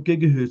in the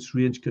sub-gigahertz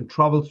range can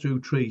travel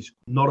through trees,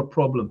 not a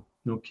problem,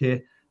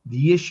 okay?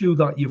 The issue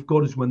that you've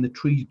got is when the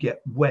trees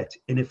get wet.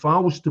 And if I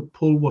was to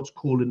pull what's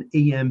called an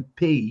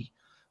EMP,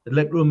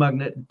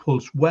 electromagnetic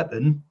pulse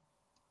weapon,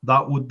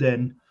 that would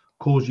then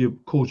cause you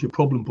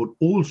problem. But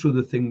also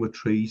the thing with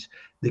trees,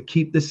 they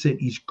keep the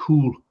cities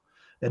cool.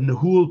 And the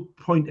whole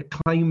point of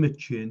climate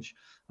change,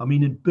 I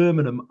mean, in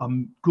Birmingham,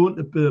 I'm going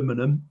to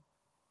Birmingham.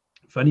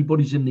 If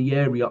anybody's in the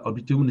area, I'll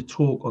be doing a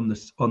talk on the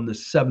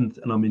 7th,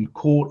 and I'm in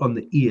court on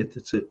the 8th.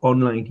 It's an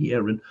online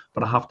hearing,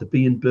 but I have to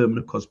be in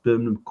Birmingham because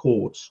Birmingham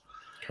courts.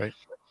 Okay.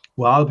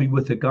 Well, I'll be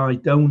with a guy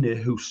down there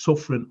who's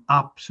suffering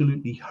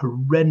absolutely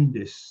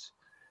horrendous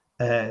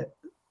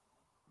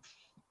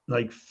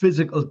like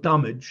physical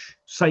damage,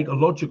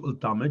 psychological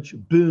damage,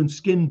 burns,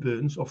 skin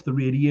burns off the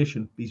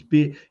radiation. He's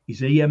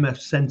EMF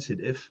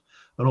sensitive,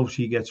 and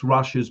obviously he gets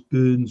rashes,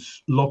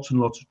 burns, lots and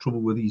lots of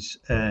trouble with his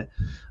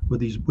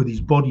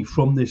body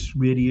from this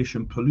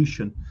radiation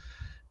pollution.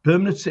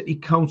 Birmingham City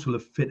Council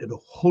have fitted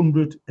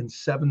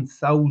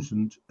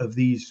 107,000 of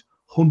these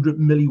 100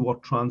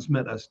 milliwatt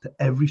transmitters to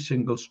every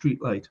single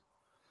streetlight.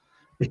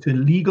 It's a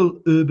legal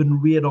urban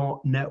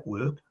radar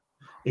network.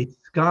 It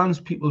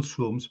scans people's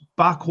homes,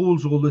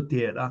 backhauls all the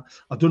data.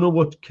 I don't know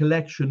what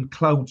collection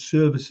cloud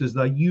services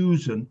they're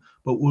using,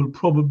 but we'll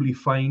probably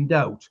find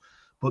out.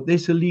 But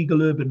this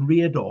illegal urban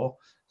radar,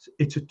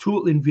 it's a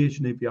total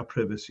invasion of your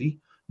privacy.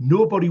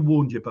 Nobody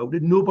warned you about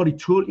it. Nobody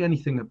told you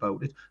anything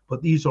about it.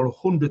 But these are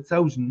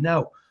 100,000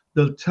 now.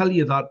 They'll tell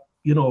you that,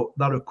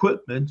 that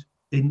equipment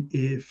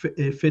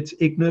fits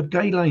ICNIRP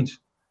guidelines.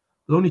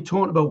 They're only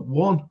talking about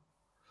one.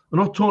 We're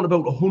not talking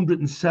about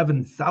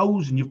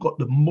 107,000. You've got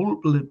the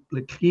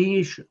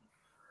multiplication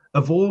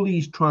of all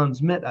these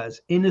transmitters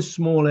in a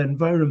small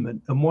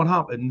environment. And what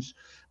happens,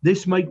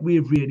 this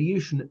microwave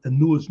radiation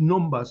and those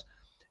numbers,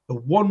 a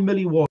 1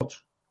 milliwatt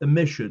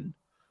emission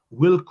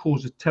will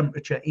cause a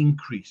temperature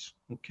increase.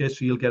 Okay,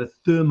 so you'll get a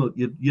thermal,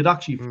 you'd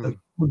actually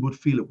would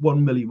feel at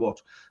 1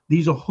 milliwatt.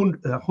 These are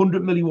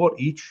 100 milliwatt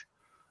each,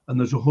 and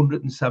there's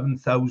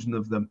 107,000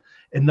 of them.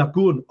 And they're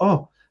going,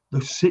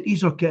 the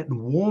cities are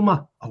getting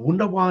warmer. I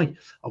wonder why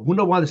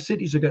the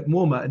cities are getting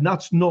warmer. And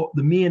that's not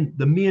the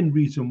main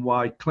reason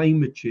why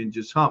climate change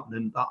is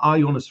happening. The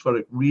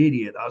ionospheric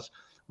radiators,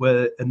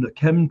 where in the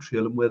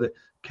chemtrail and where the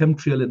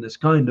chemtrail in the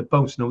sky and the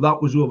bounce. Now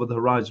that was over the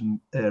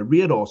horizon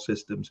radar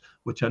systems,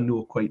 which I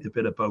know quite a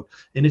bit about.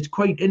 And it's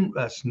quite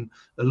interesting.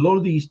 A lot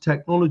of these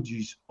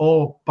technologies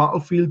are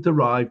battlefield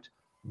derived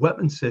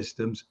weapon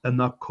systems, and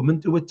they're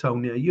coming to a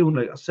town near you. And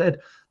like I said,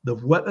 they've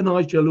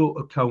weaponized your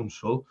local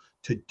council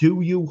to do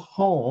you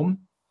harm,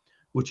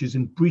 which is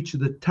in breach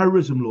of the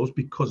terrorism laws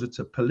because it's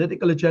a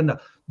political agenda.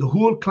 The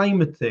whole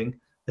climate thing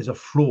is a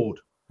fraud.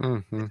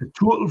 Mm-hmm. It's a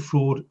total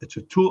fraud. It's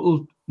a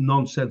total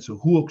nonsense, a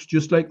hoax,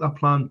 just like that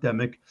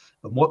pandemic.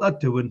 And what they're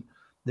doing,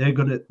 they're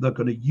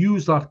gonna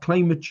use that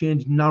climate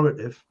change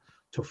narrative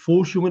to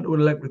force you into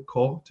an electric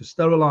car, to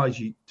sterilize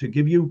you, to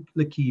give you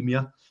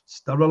leukemia,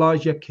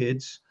 sterilize your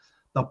kids.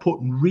 They're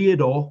putting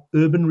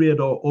urban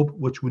radar up,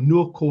 which we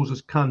know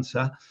causes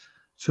cancer.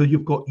 So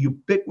you've got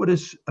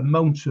ubiquitous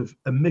amounts of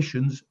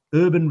emissions,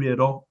 urban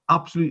radar,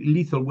 absolutely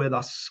lethal, where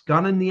they're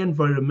scanning the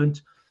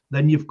environment.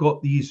 Then you've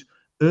got these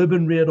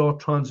urban radar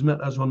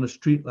transmitters on the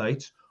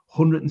streetlights,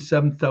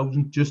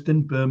 107,000 just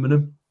in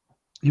Birmingham.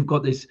 You've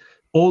got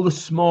all the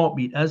smart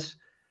meters.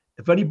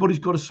 If anybody's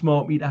got a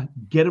smart meter,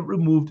 get it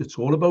removed. It's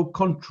all about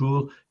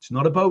control. It's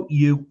not about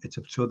you. It's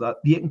so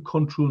that they can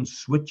control and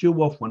switch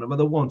you off whenever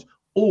they want,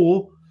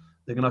 or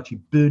they can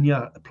actually burn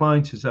your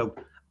appliances out.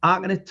 I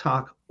can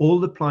attack all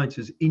the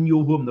appliances in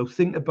your home. Now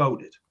think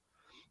about it.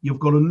 You've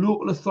got a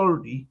local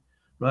authority,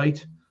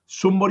 right?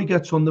 Somebody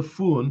gets on the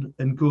phone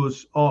and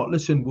goes,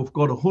 listen, we've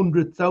got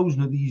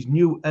 100,000 of these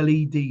new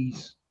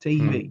LEDs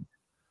TV.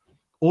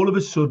 All of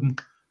a sudden,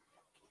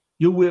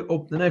 you wake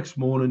up the next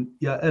morning,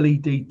 your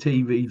LED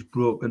TV's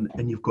broken,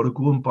 and you've got to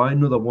go and buy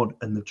another one.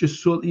 And they've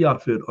just sold the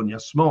advert on your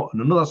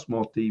another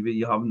smart TV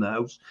you have in the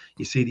house.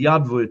 You see the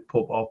advert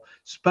pop up,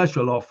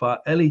 special offer,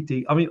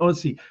 LED. I mean,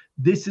 honestly,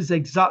 this is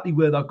exactly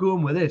where they're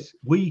going with this.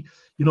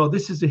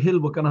 This is the hill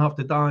we're going to have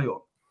to die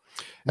on.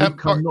 We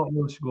cannot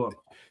let go on.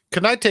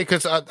 Can I take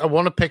us? I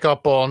want to pick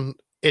up on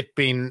it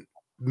being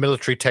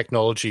military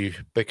technology,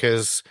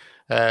 because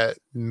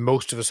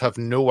most of us have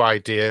no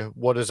idea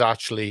what is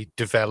actually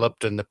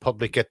developed, and the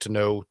public get to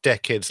know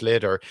decades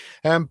later.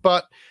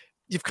 But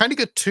you've kind of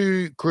got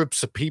two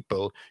groups of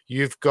people.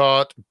 You've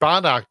got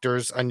bad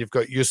actors and you've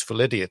got useful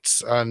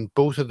idiots, and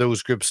both of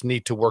those groups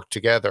need to work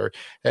together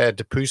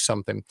to push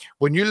something.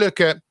 When you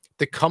look at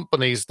the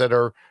companies that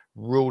are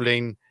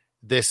rolling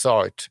this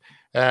out,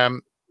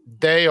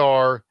 they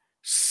are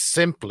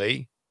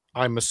simply,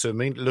 I'm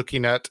assuming,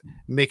 looking at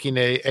making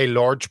a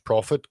large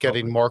profit,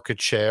 getting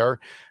market share,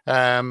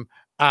 and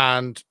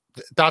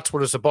that's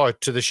what it's about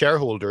to the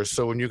shareholders.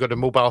 So when you've got a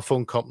mobile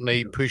phone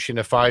company pushing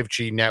a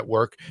 5G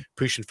network,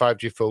 pushing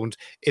 5G phones,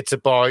 it's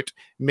about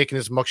making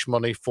as much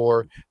money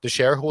for the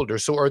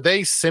shareholders. So are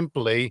they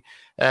simply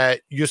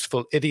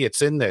useful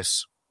idiots in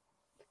this?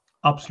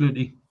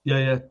 Absolutely.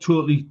 Yeah.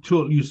 Totally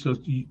useless.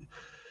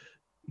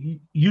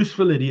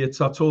 Useful idiots,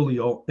 that's all they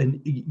are.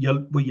 And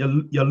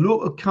your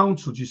local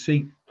councils, you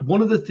see,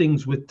 one of the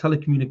things with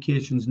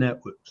telecommunications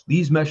networks,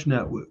 these mesh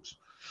networks,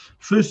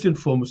 first and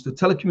foremost, the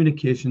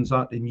Telecommunications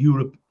Act in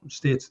Europe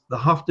states they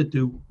have to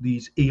do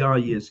these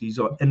EIAs, these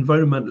are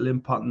environmental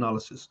impact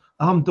analysis.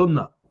 I haven't done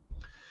that.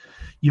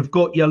 You've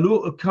got your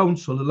local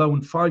council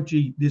allowing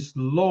 5G,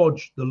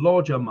 the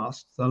larger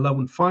masts,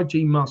 allowing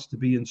 5G masts to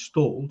be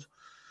installed.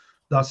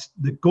 That's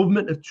the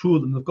government have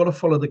told them they've got to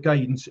follow the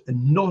guidance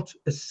and not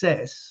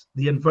assess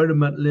the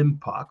environmental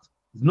impact.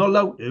 They're not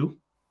allowed to.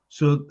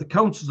 So the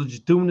councils are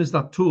just doing as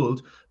they're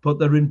told, but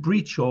they're in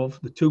breach of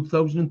the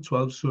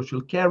 2012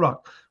 Social Care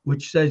Act,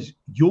 which says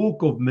your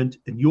government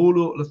and your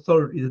local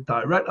authority, the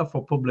Director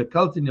for Public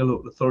Health in your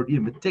local authority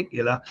in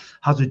particular,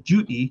 has a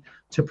duty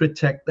to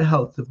protect the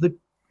health of the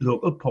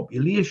local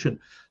population.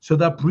 So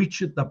they're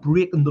breaching, they're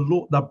breaking the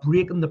law, they're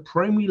breaking the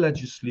primary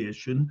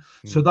legislation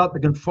so that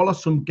they can follow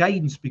some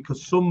guidance,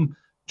 because some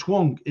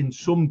twonk in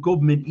some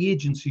government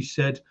agency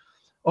said,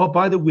 oh,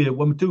 by the way,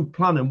 when we do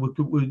planning,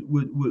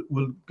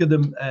 we'll give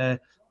them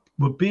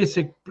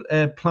basic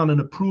planning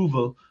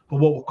approval, but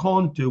what we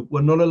can't do,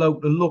 we're not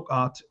allowed to look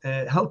at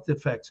health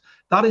effects.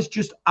 That is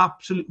just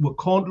absolute. We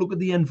can't look at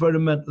the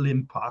environmental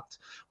impact.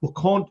 We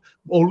can't.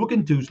 All we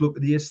can do is look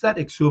at the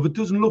aesthetics. So if it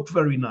doesn't look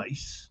very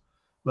nice,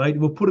 right,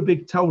 we'll put a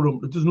big tower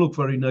up that doesn't look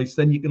very nice,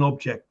 then you can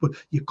object. But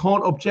you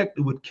can't object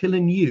to it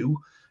killing you,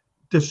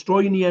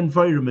 destroying the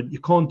environment. You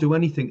can't do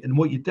anything. And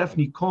what you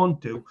definitely can't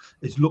do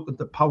is look at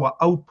the power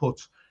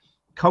outputs.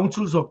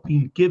 Councils are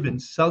being given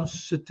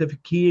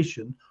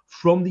self-certification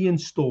from the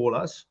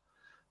installers.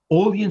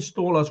 All the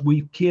installers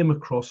we came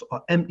across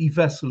are empty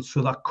vessels,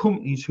 so that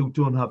companies who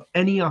don't have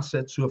any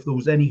assets, so if there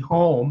was any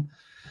harm,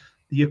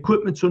 the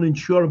equipment's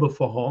uninsurable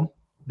for harm.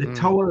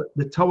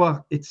 The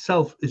tower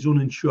itself is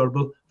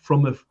uninsurable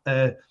from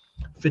a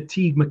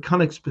fatigue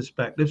mechanics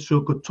perspective, so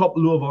it could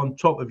topple over on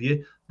top of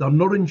you. They're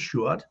not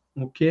insured,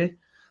 okay?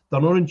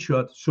 They're not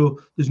insured.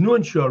 So there's no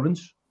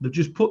insurance. They've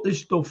just put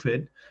this stuff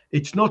in.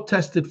 It's not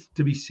tested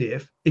to be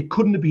safe. It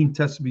couldn't have been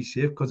tested to be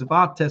safe, because if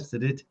I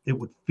tested it, it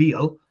would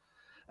fail.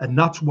 And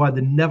that's why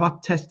they never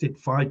tested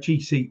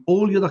 5G. See,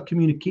 all the other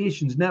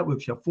communications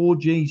networks, your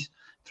 4Gs,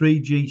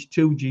 3Gs,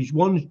 2Gs,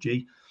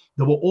 1G,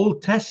 they were all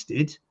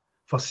tested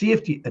for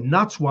safety. And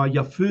that's why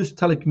your first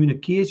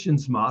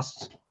telecommunications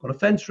masts got a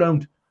fence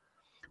round.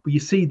 But you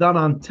see, that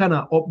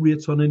antenna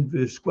operates on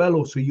inverse square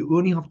law, so you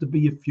only have to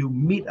be a few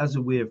meters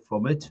away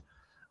from it,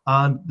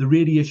 and the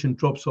radiation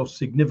drops off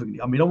significantly.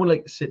 I mean, I would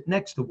like to sit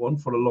next to one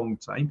for a long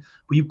time,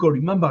 but you've got to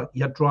remember,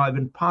 you're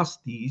driving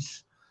past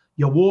these,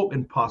 you're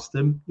walking past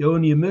them, you're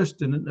only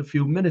immersed in it in a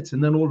few minutes,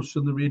 and then all of a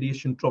sudden the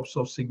radiation drops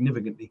off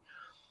significantly.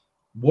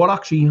 What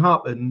actually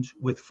happened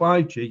with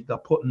 5G, they're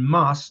putting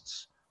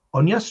masts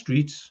on your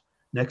streets,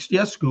 next to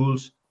your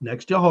schools,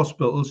 next to your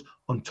hospitals,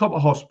 on top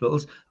of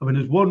hospitals. I mean,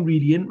 there's one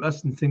really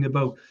interesting thing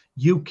about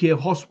UK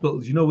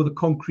hospitals, you know, with the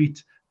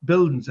concrete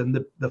buildings, and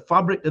the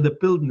fabric of the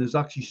building is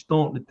actually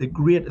starting to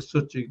degrade to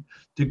such a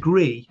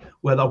degree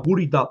where they're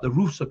worried that the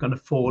roofs are going to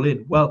fall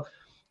in. Well,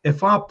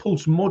 if I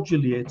pulse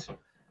modulate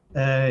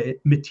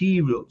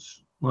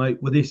materials,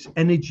 right, with this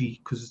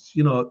energy, because,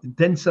 you know,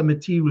 denser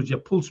materials, you're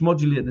pulse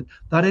modulating,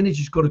 that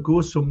energy's got to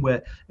go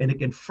somewhere, and it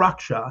can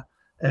fracture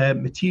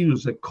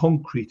materials like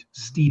concrete,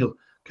 steel,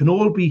 can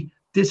all be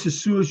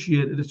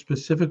disassociated at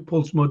specific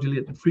pulse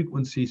modulated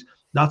frequencies.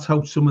 That's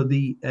how some of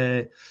the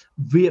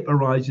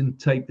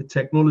vaporizing type of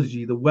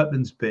technology, the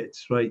weapons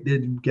bits, right, they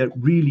get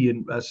really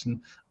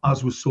interesting,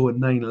 as we saw in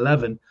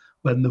 9/11,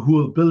 when the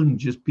whole building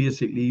just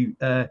basically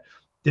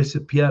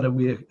disappeared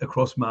away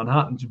across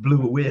Manhattan, just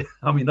blew away.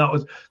 I mean, that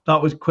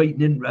was quite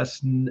an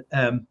interesting.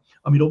 I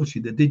mean,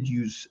 obviously they did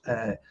use,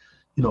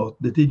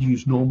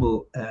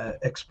 normal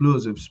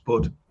explosives,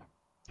 but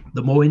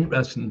the more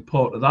interesting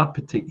part of that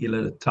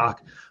particular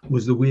attack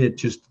was the way it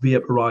just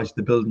vaporized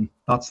the building.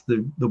 That's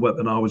the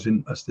weapon I was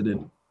interested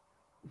in.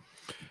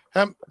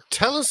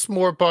 Tell us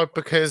more about,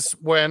 because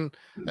when,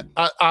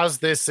 as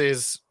this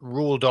is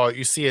ruled out,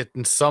 you see it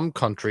in some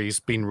countries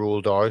being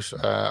ruled out.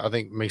 I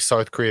think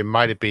South Korea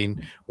might have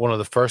been one of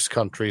the first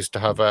countries to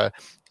have a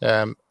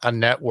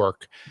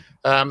network.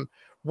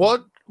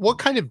 What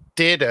kind of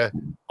data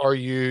are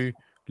you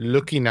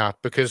looking at?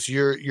 Because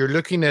you're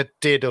looking at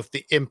data of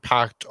the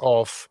impact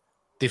of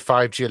the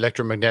 5G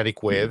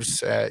electromagnetic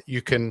waves.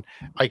 You can,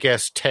 I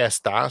guess,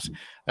 test that.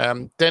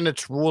 Then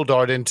it's rolled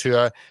out into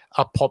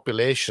a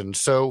population.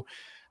 So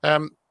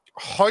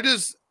how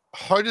does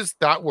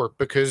that work?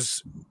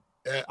 Because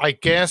I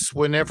guess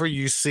whenever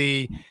you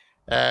see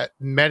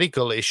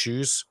medical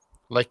issues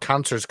like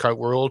cancers,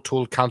 we're all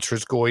told cancer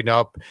is going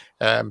up.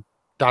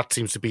 That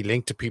seems to be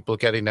linked to people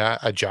getting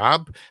a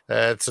jab.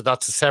 So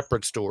that's a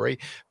separate story.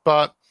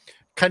 But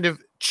kind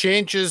of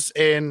changes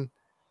in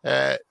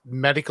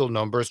medical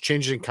numbers,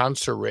 changes in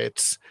cancer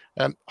rates.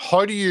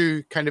 How do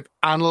you kind of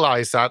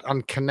analyze that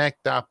and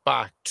connect that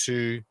back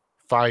to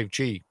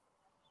 5G?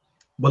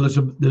 Well, there's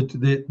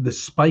the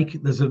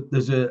spike. There's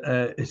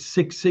a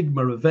Six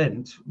Sigma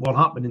event. What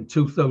happened in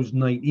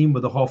 2019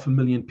 with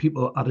 500,000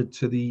 people added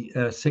to the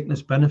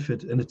sickness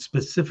benefit, and it's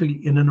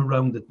specifically in and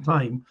around the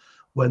time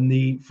when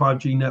the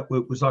 5G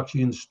network was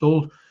actually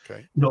installed.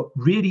 Okay. You know,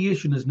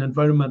 radiation is an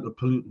environmental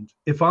pollutant.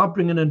 If I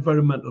bring an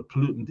environmental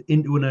pollutant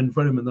into an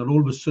environment, then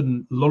all of a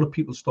sudden a lot of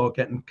people start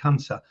getting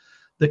cancer.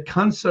 The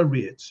cancer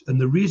rates,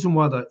 and the reason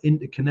why they're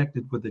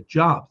interconnected with the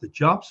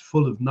jab's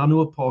full of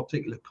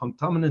nanoparticulate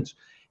contaminants.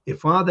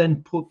 If I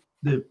then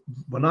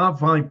when I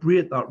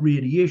vibrate that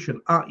radiation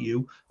at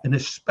you, and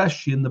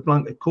especially in the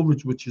blanket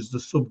coverage, which is the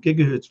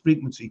sub-gigahertz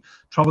frequency,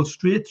 travels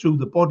straight through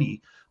the body,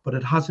 but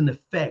it has an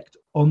effect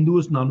on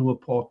those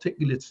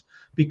nanoparticulates,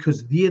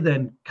 because they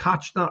then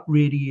catch that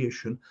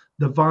radiation,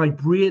 they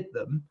vibrate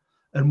them,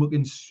 and we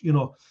can,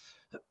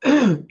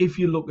 if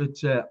you look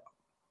at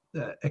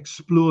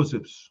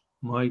explosives,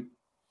 right?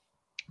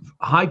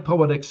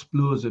 High-powered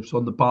explosives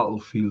on the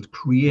battlefield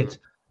create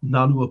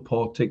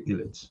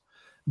nanoparticulates.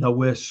 Now,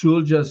 where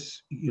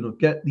soldiers,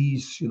 get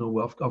these,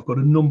 I've got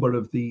a number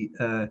of the,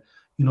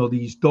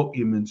 these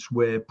documents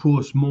where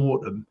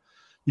post-mortem,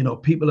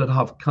 people that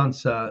have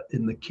cancer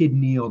in the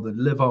kidney or the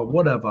liver,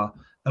 whatever,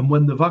 and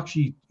when they've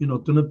actually,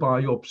 done a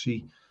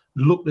biopsy,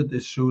 looked at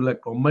this through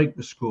electron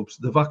microscopes,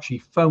 they've actually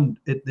found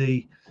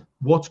that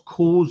what's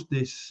caused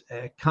this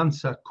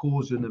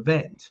cancer-causing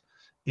event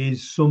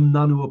is some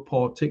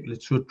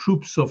nanoparticulates. So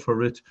troops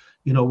suffer it,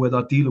 where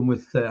they're dealing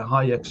with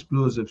high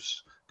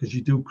explosives, because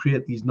you do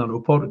create these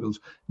nanoparticles.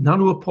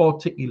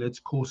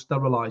 Nanoparticulates cause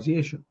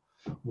sterilization.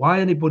 Why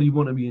anybody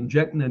want to be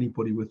injecting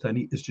anybody with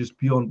any is just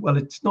beyond, well,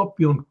 it's not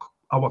beyond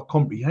our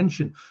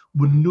comprehension.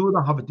 We know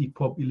they have a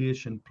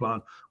depopulation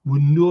plan. We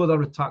know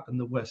they're attacking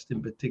the West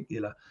in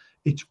particular.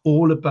 It's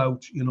all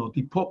about,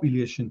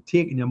 depopulation,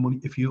 taking your money.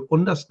 If you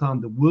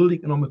understand the World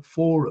Economic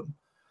Forum,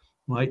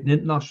 right, the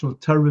International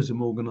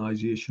Terrorism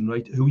Organization,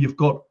 right, who you've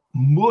got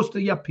most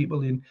of your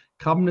people in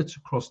cabinets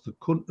across the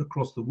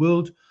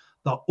world,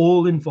 they're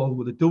all involved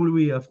with the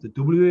WEF. The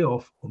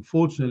WEF,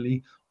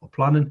 unfortunately, are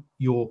planning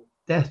your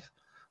death.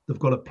 They've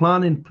got a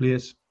plan in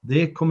place.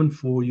 They're coming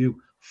for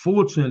you.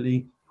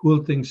 Fortunately, whole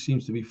thing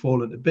seems to be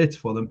falling to bits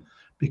for them,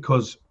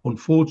 because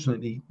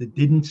unfortunately they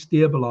didn't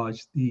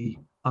stabilize the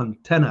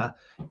antenna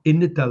in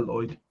the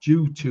deltoid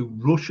due to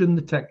rushing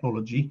the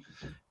technology,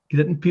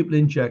 letting people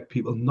inject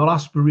people, not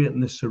aspirating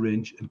the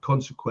syringe, and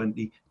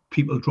consequently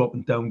people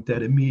dropping down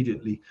dead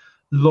immediately.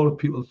 A lot of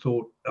people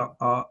thought,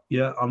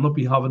 yeah, I'll not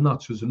be having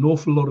that. So there's an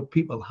awful lot of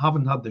people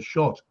haven't had the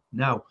shot.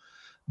 Now,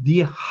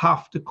 they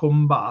have to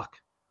come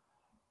back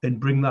and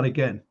bring that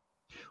again.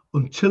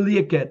 Until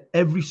they get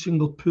every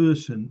single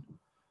person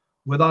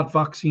with that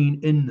vaccine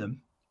in them,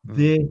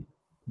 their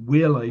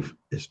way of life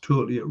is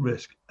totally at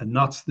risk. And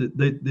that's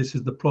this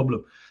is the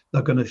problem.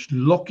 They're going to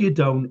lock you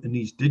down in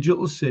these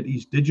digital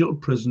cities, digital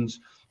prisons,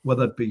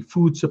 whether it be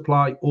food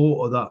supply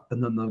or other,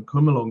 and then they'll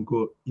come along and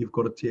go, you've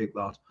got to take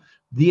that.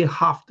 They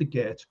have to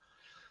get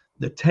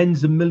the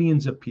tens of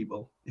millions of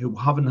people who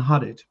haven't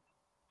had it,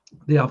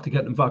 they have to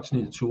get them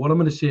vaccinated. So what I'm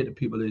going to say to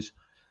people is,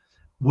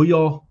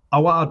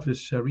 our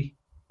adversary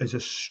is a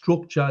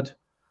structured,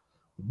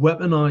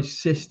 weaponized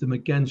system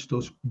against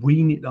us.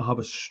 We need to have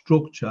a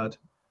structured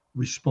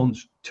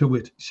response to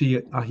it.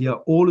 See, I hear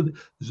all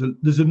of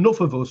there's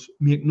enough of us,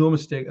 make no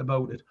mistake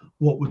about it.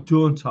 What we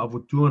don't have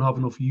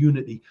enough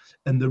unity.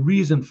 And the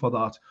reason for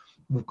that,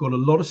 we've got a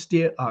lot of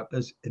state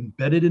actors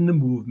embedded in the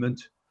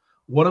movement.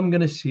 What I'm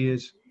going to say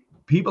is,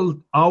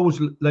 people, I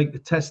always like to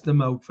test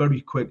them out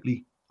very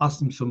quickly, ask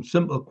them some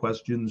simple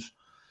questions.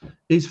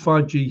 Is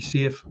 5G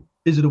safe?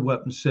 Is it a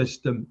weapon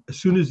system? As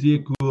soon as they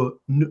go,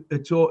 and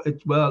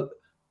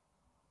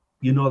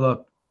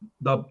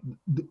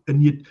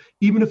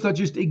even if they're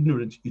just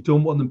ignorant, you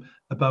don't want them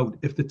about.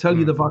 If they tell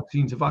you the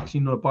vaccine's a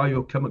vaccine, not a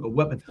biochemical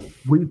weapon,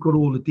 we've got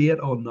all the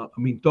data on that. I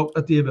mean,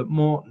 Dr. David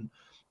Martin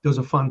does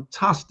a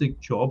fantastic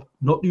job,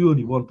 not the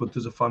only one, but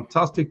does a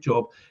fantastic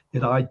job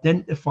at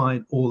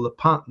identifying all the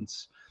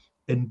patents.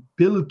 And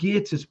Bill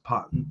Gates'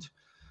 patent,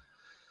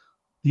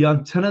 the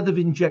antenna they've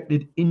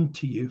injected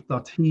into you,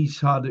 that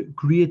he's had a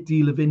great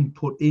deal of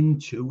input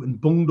into and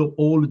bunged up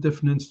all the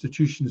different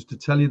institutions to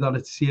tell you that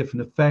it's safe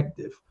and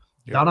effective.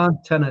 Yeah. That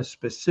antenna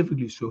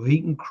specifically, so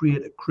he can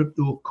create a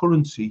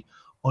cryptocurrency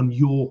on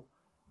your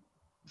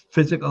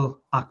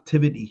physical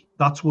activity.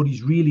 That's what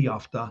he's really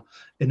after.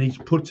 And he's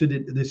put it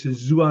into this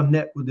Azure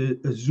net with the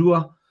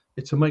Azure.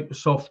 It's a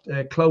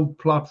Microsoft cloud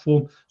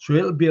platform. So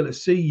it'll be able to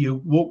see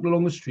you walking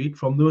along the street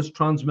from those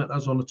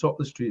transmitters on the top of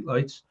the street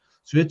lights.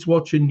 So it's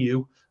watching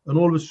you, and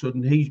all of a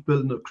sudden he's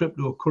building a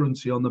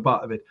cryptocurrency on the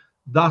back of it.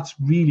 That's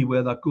really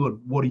where they're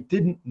going. What he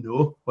didn't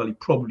know, well, he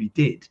probably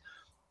did,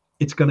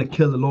 it's going to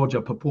kill a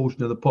larger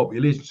proportion of the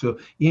population. So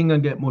he ain't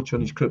going to get much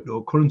on his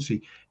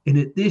cryptocurrency. And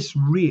at this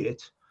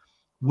rate,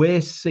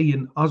 we're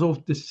seeing, as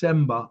of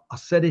December, I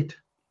said it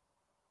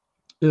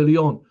early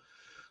on,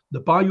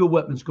 the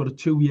bioweapon's got a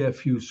 2-year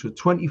fuse, so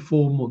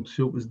 24 months.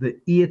 So it was the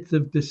 8th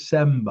of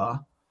December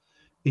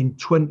in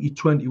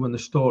 2020 when they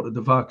started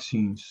the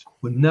vaccines.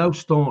 We're now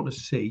starting to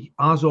see,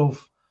 as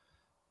of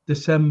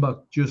December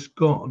just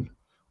gone,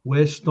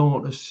 we're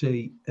starting to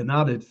see an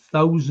added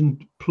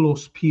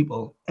 1,000+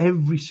 people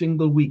every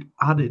single week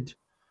added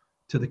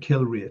to the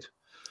kill rate.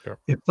 Sure.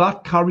 If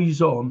that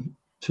carries on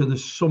to the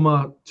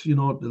summer,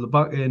 to the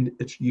back end,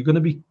 there's going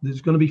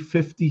to be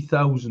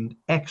 50,000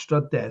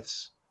 extra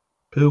deaths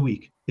per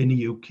week in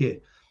the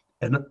UK,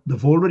 and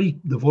they've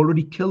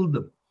already killed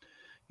them.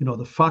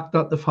 The fact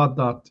that they've had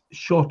that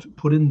shot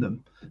put in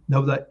them.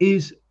 Now, there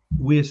is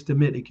ways to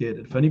mitigate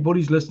it. If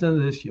anybody's listening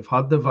to this, you've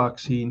had the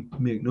vaccine,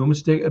 make no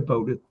mistake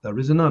about it, there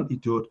is an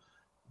antidote.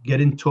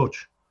 Get in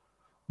touch.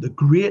 The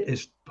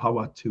greatest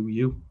power to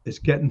you is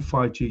getting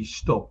 5G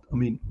stopped. I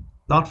mean,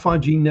 that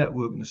 5G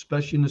network, and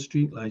especially in the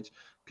streetlights,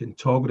 can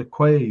target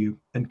acquire you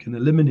and can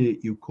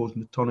eliminate you,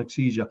 causing a tonic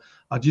seizure.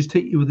 I just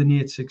hit you with an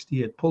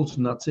 868 pulse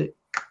and that's it.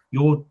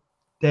 You're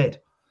dead.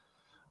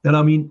 And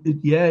I mean,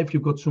 if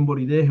you've got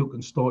somebody there who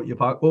can start you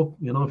back up,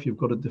 if you've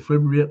got a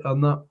defibrillator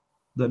and that,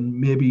 then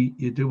maybe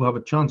you do have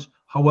a chance.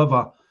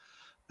 However,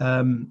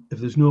 if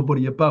there's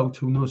nobody about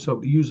who knows how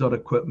to use that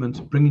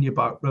equipment, bringing you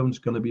back round is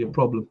going to be a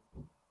problem.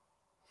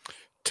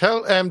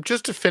 Tell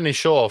just to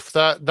finish off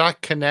that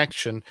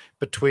connection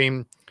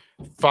between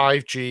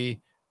 5G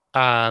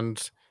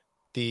and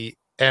the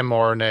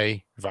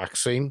mRNA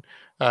vaccine,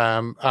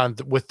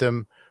 and with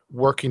them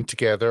working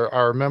together.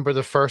 I remember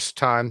the first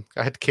time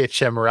I had Kate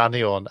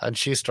Shemirani on, and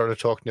she started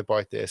talking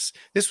about this.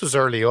 This was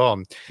early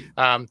on.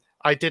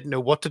 I didn't know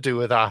what to do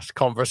with that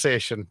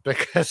conversation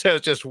because it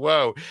was just,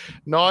 whoa.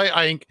 Now I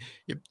think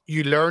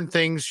you learn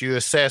things, you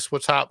assess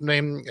what's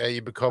happening,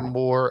 you become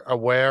more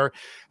aware.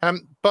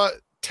 But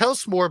tell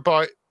us more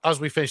about,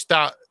 as we finish,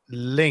 that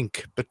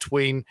link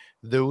between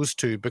those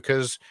two,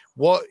 because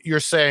what you're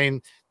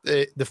saying,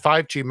 the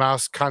 5G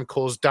masks can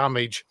cause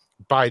damage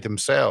by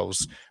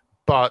themselves,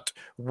 but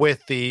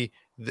with the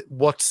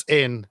what's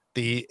in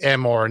the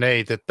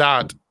mRNA,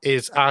 that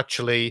is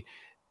actually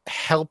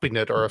helping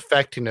it or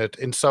affecting it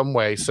in some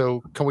way.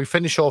 So can we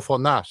finish off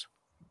on that?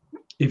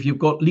 If you've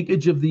got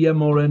leakage of the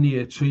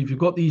mRNA, so if you've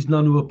got these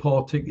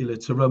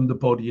nanoparticulates around the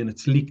body and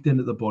it's leaked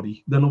into the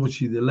body, then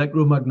obviously the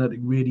electromagnetic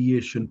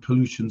radiation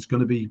pollution is going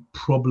to be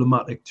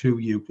problematic to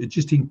you. It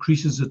just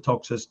increases the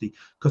toxicity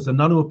because the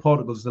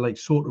nanoparticles, they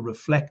sort of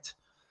reflect.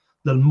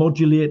 They'll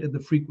modulate at the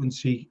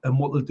frequency, and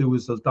what they'll do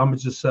is they'll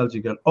damage the cells.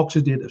 You get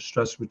oxidative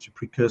stress, which is a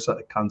precursor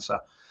to cancer.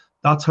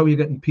 That's how you're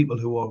getting people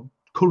who are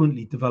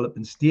currently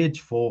developing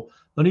stage 4,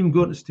 not even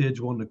going to stage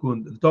 1, they're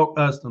going to the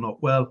doctors, they're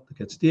not well, they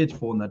get stage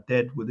 4 and they're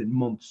dead within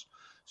months.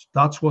 So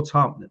that's what's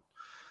happening.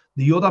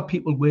 The other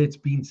people where it's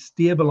been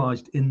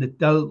stabilized in the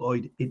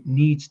deltoid, it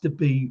needs to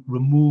be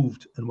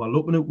removed, and we're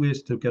looking at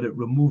ways to get it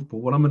removed. But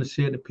what I'm going to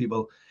say to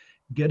people,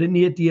 get an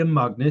ADM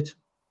magnet,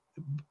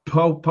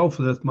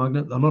 powerful earth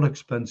magnet, they're not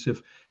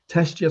expensive.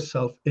 Test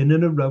yourself in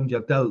and around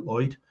your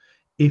deltoid.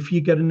 If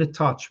you get an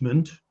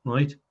attachment,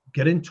 right,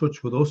 get in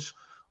touch with us.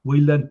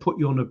 We'll then put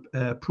you on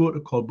a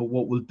protocol, but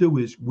what we'll do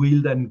is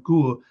we'll then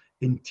go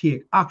and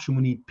take action.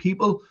 We need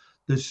people.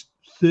 There's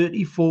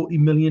 30, 40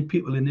 million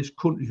people in this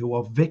country who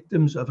are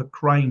victims of a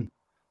crime.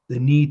 They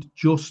need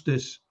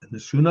justice. And the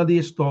sooner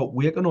they start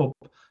waking up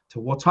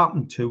to what's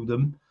happened to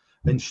them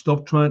and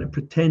stop trying to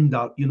pretend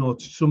that,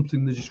 it's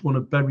something they just want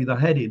to bury their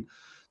head in.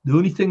 The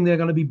only thing they're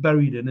going to be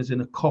buried in is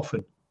in a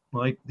coffin,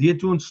 right? They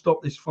don't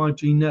stop this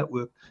 5G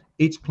network.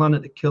 It's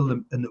planning to kill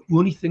them. And the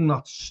only thing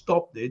that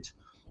stopped it,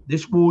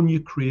 this war in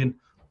Ukraine,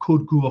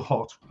 could go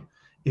hot.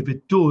 If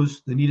it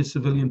does, they need a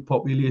civilian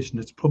population.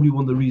 It's probably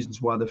one of the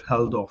reasons why they've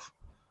held off.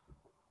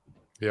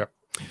 Yeah.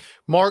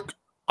 Mark,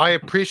 I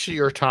appreciate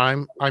your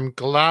time. I'm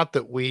glad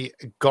that we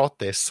got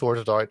this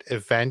sorted out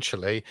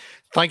eventually.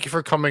 Thank you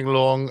for coming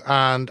along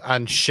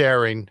and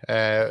sharing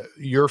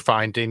your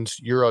findings,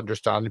 your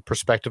understanding,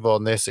 perspective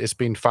on this. It's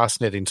been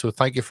fascinating. So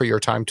thank you for your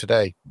time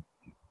today.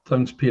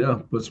 Thanks,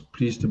 Peter. Was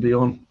pleased to be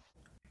on.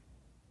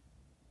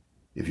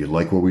 If you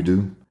like what we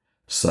do,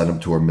 sign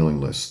up to our mailing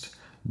list,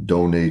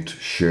 donate,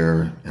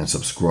 share, and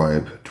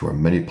subscribe to our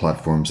many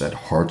platforms at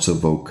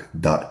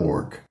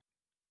heartsofoak.org.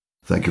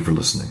 Thank you for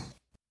listening.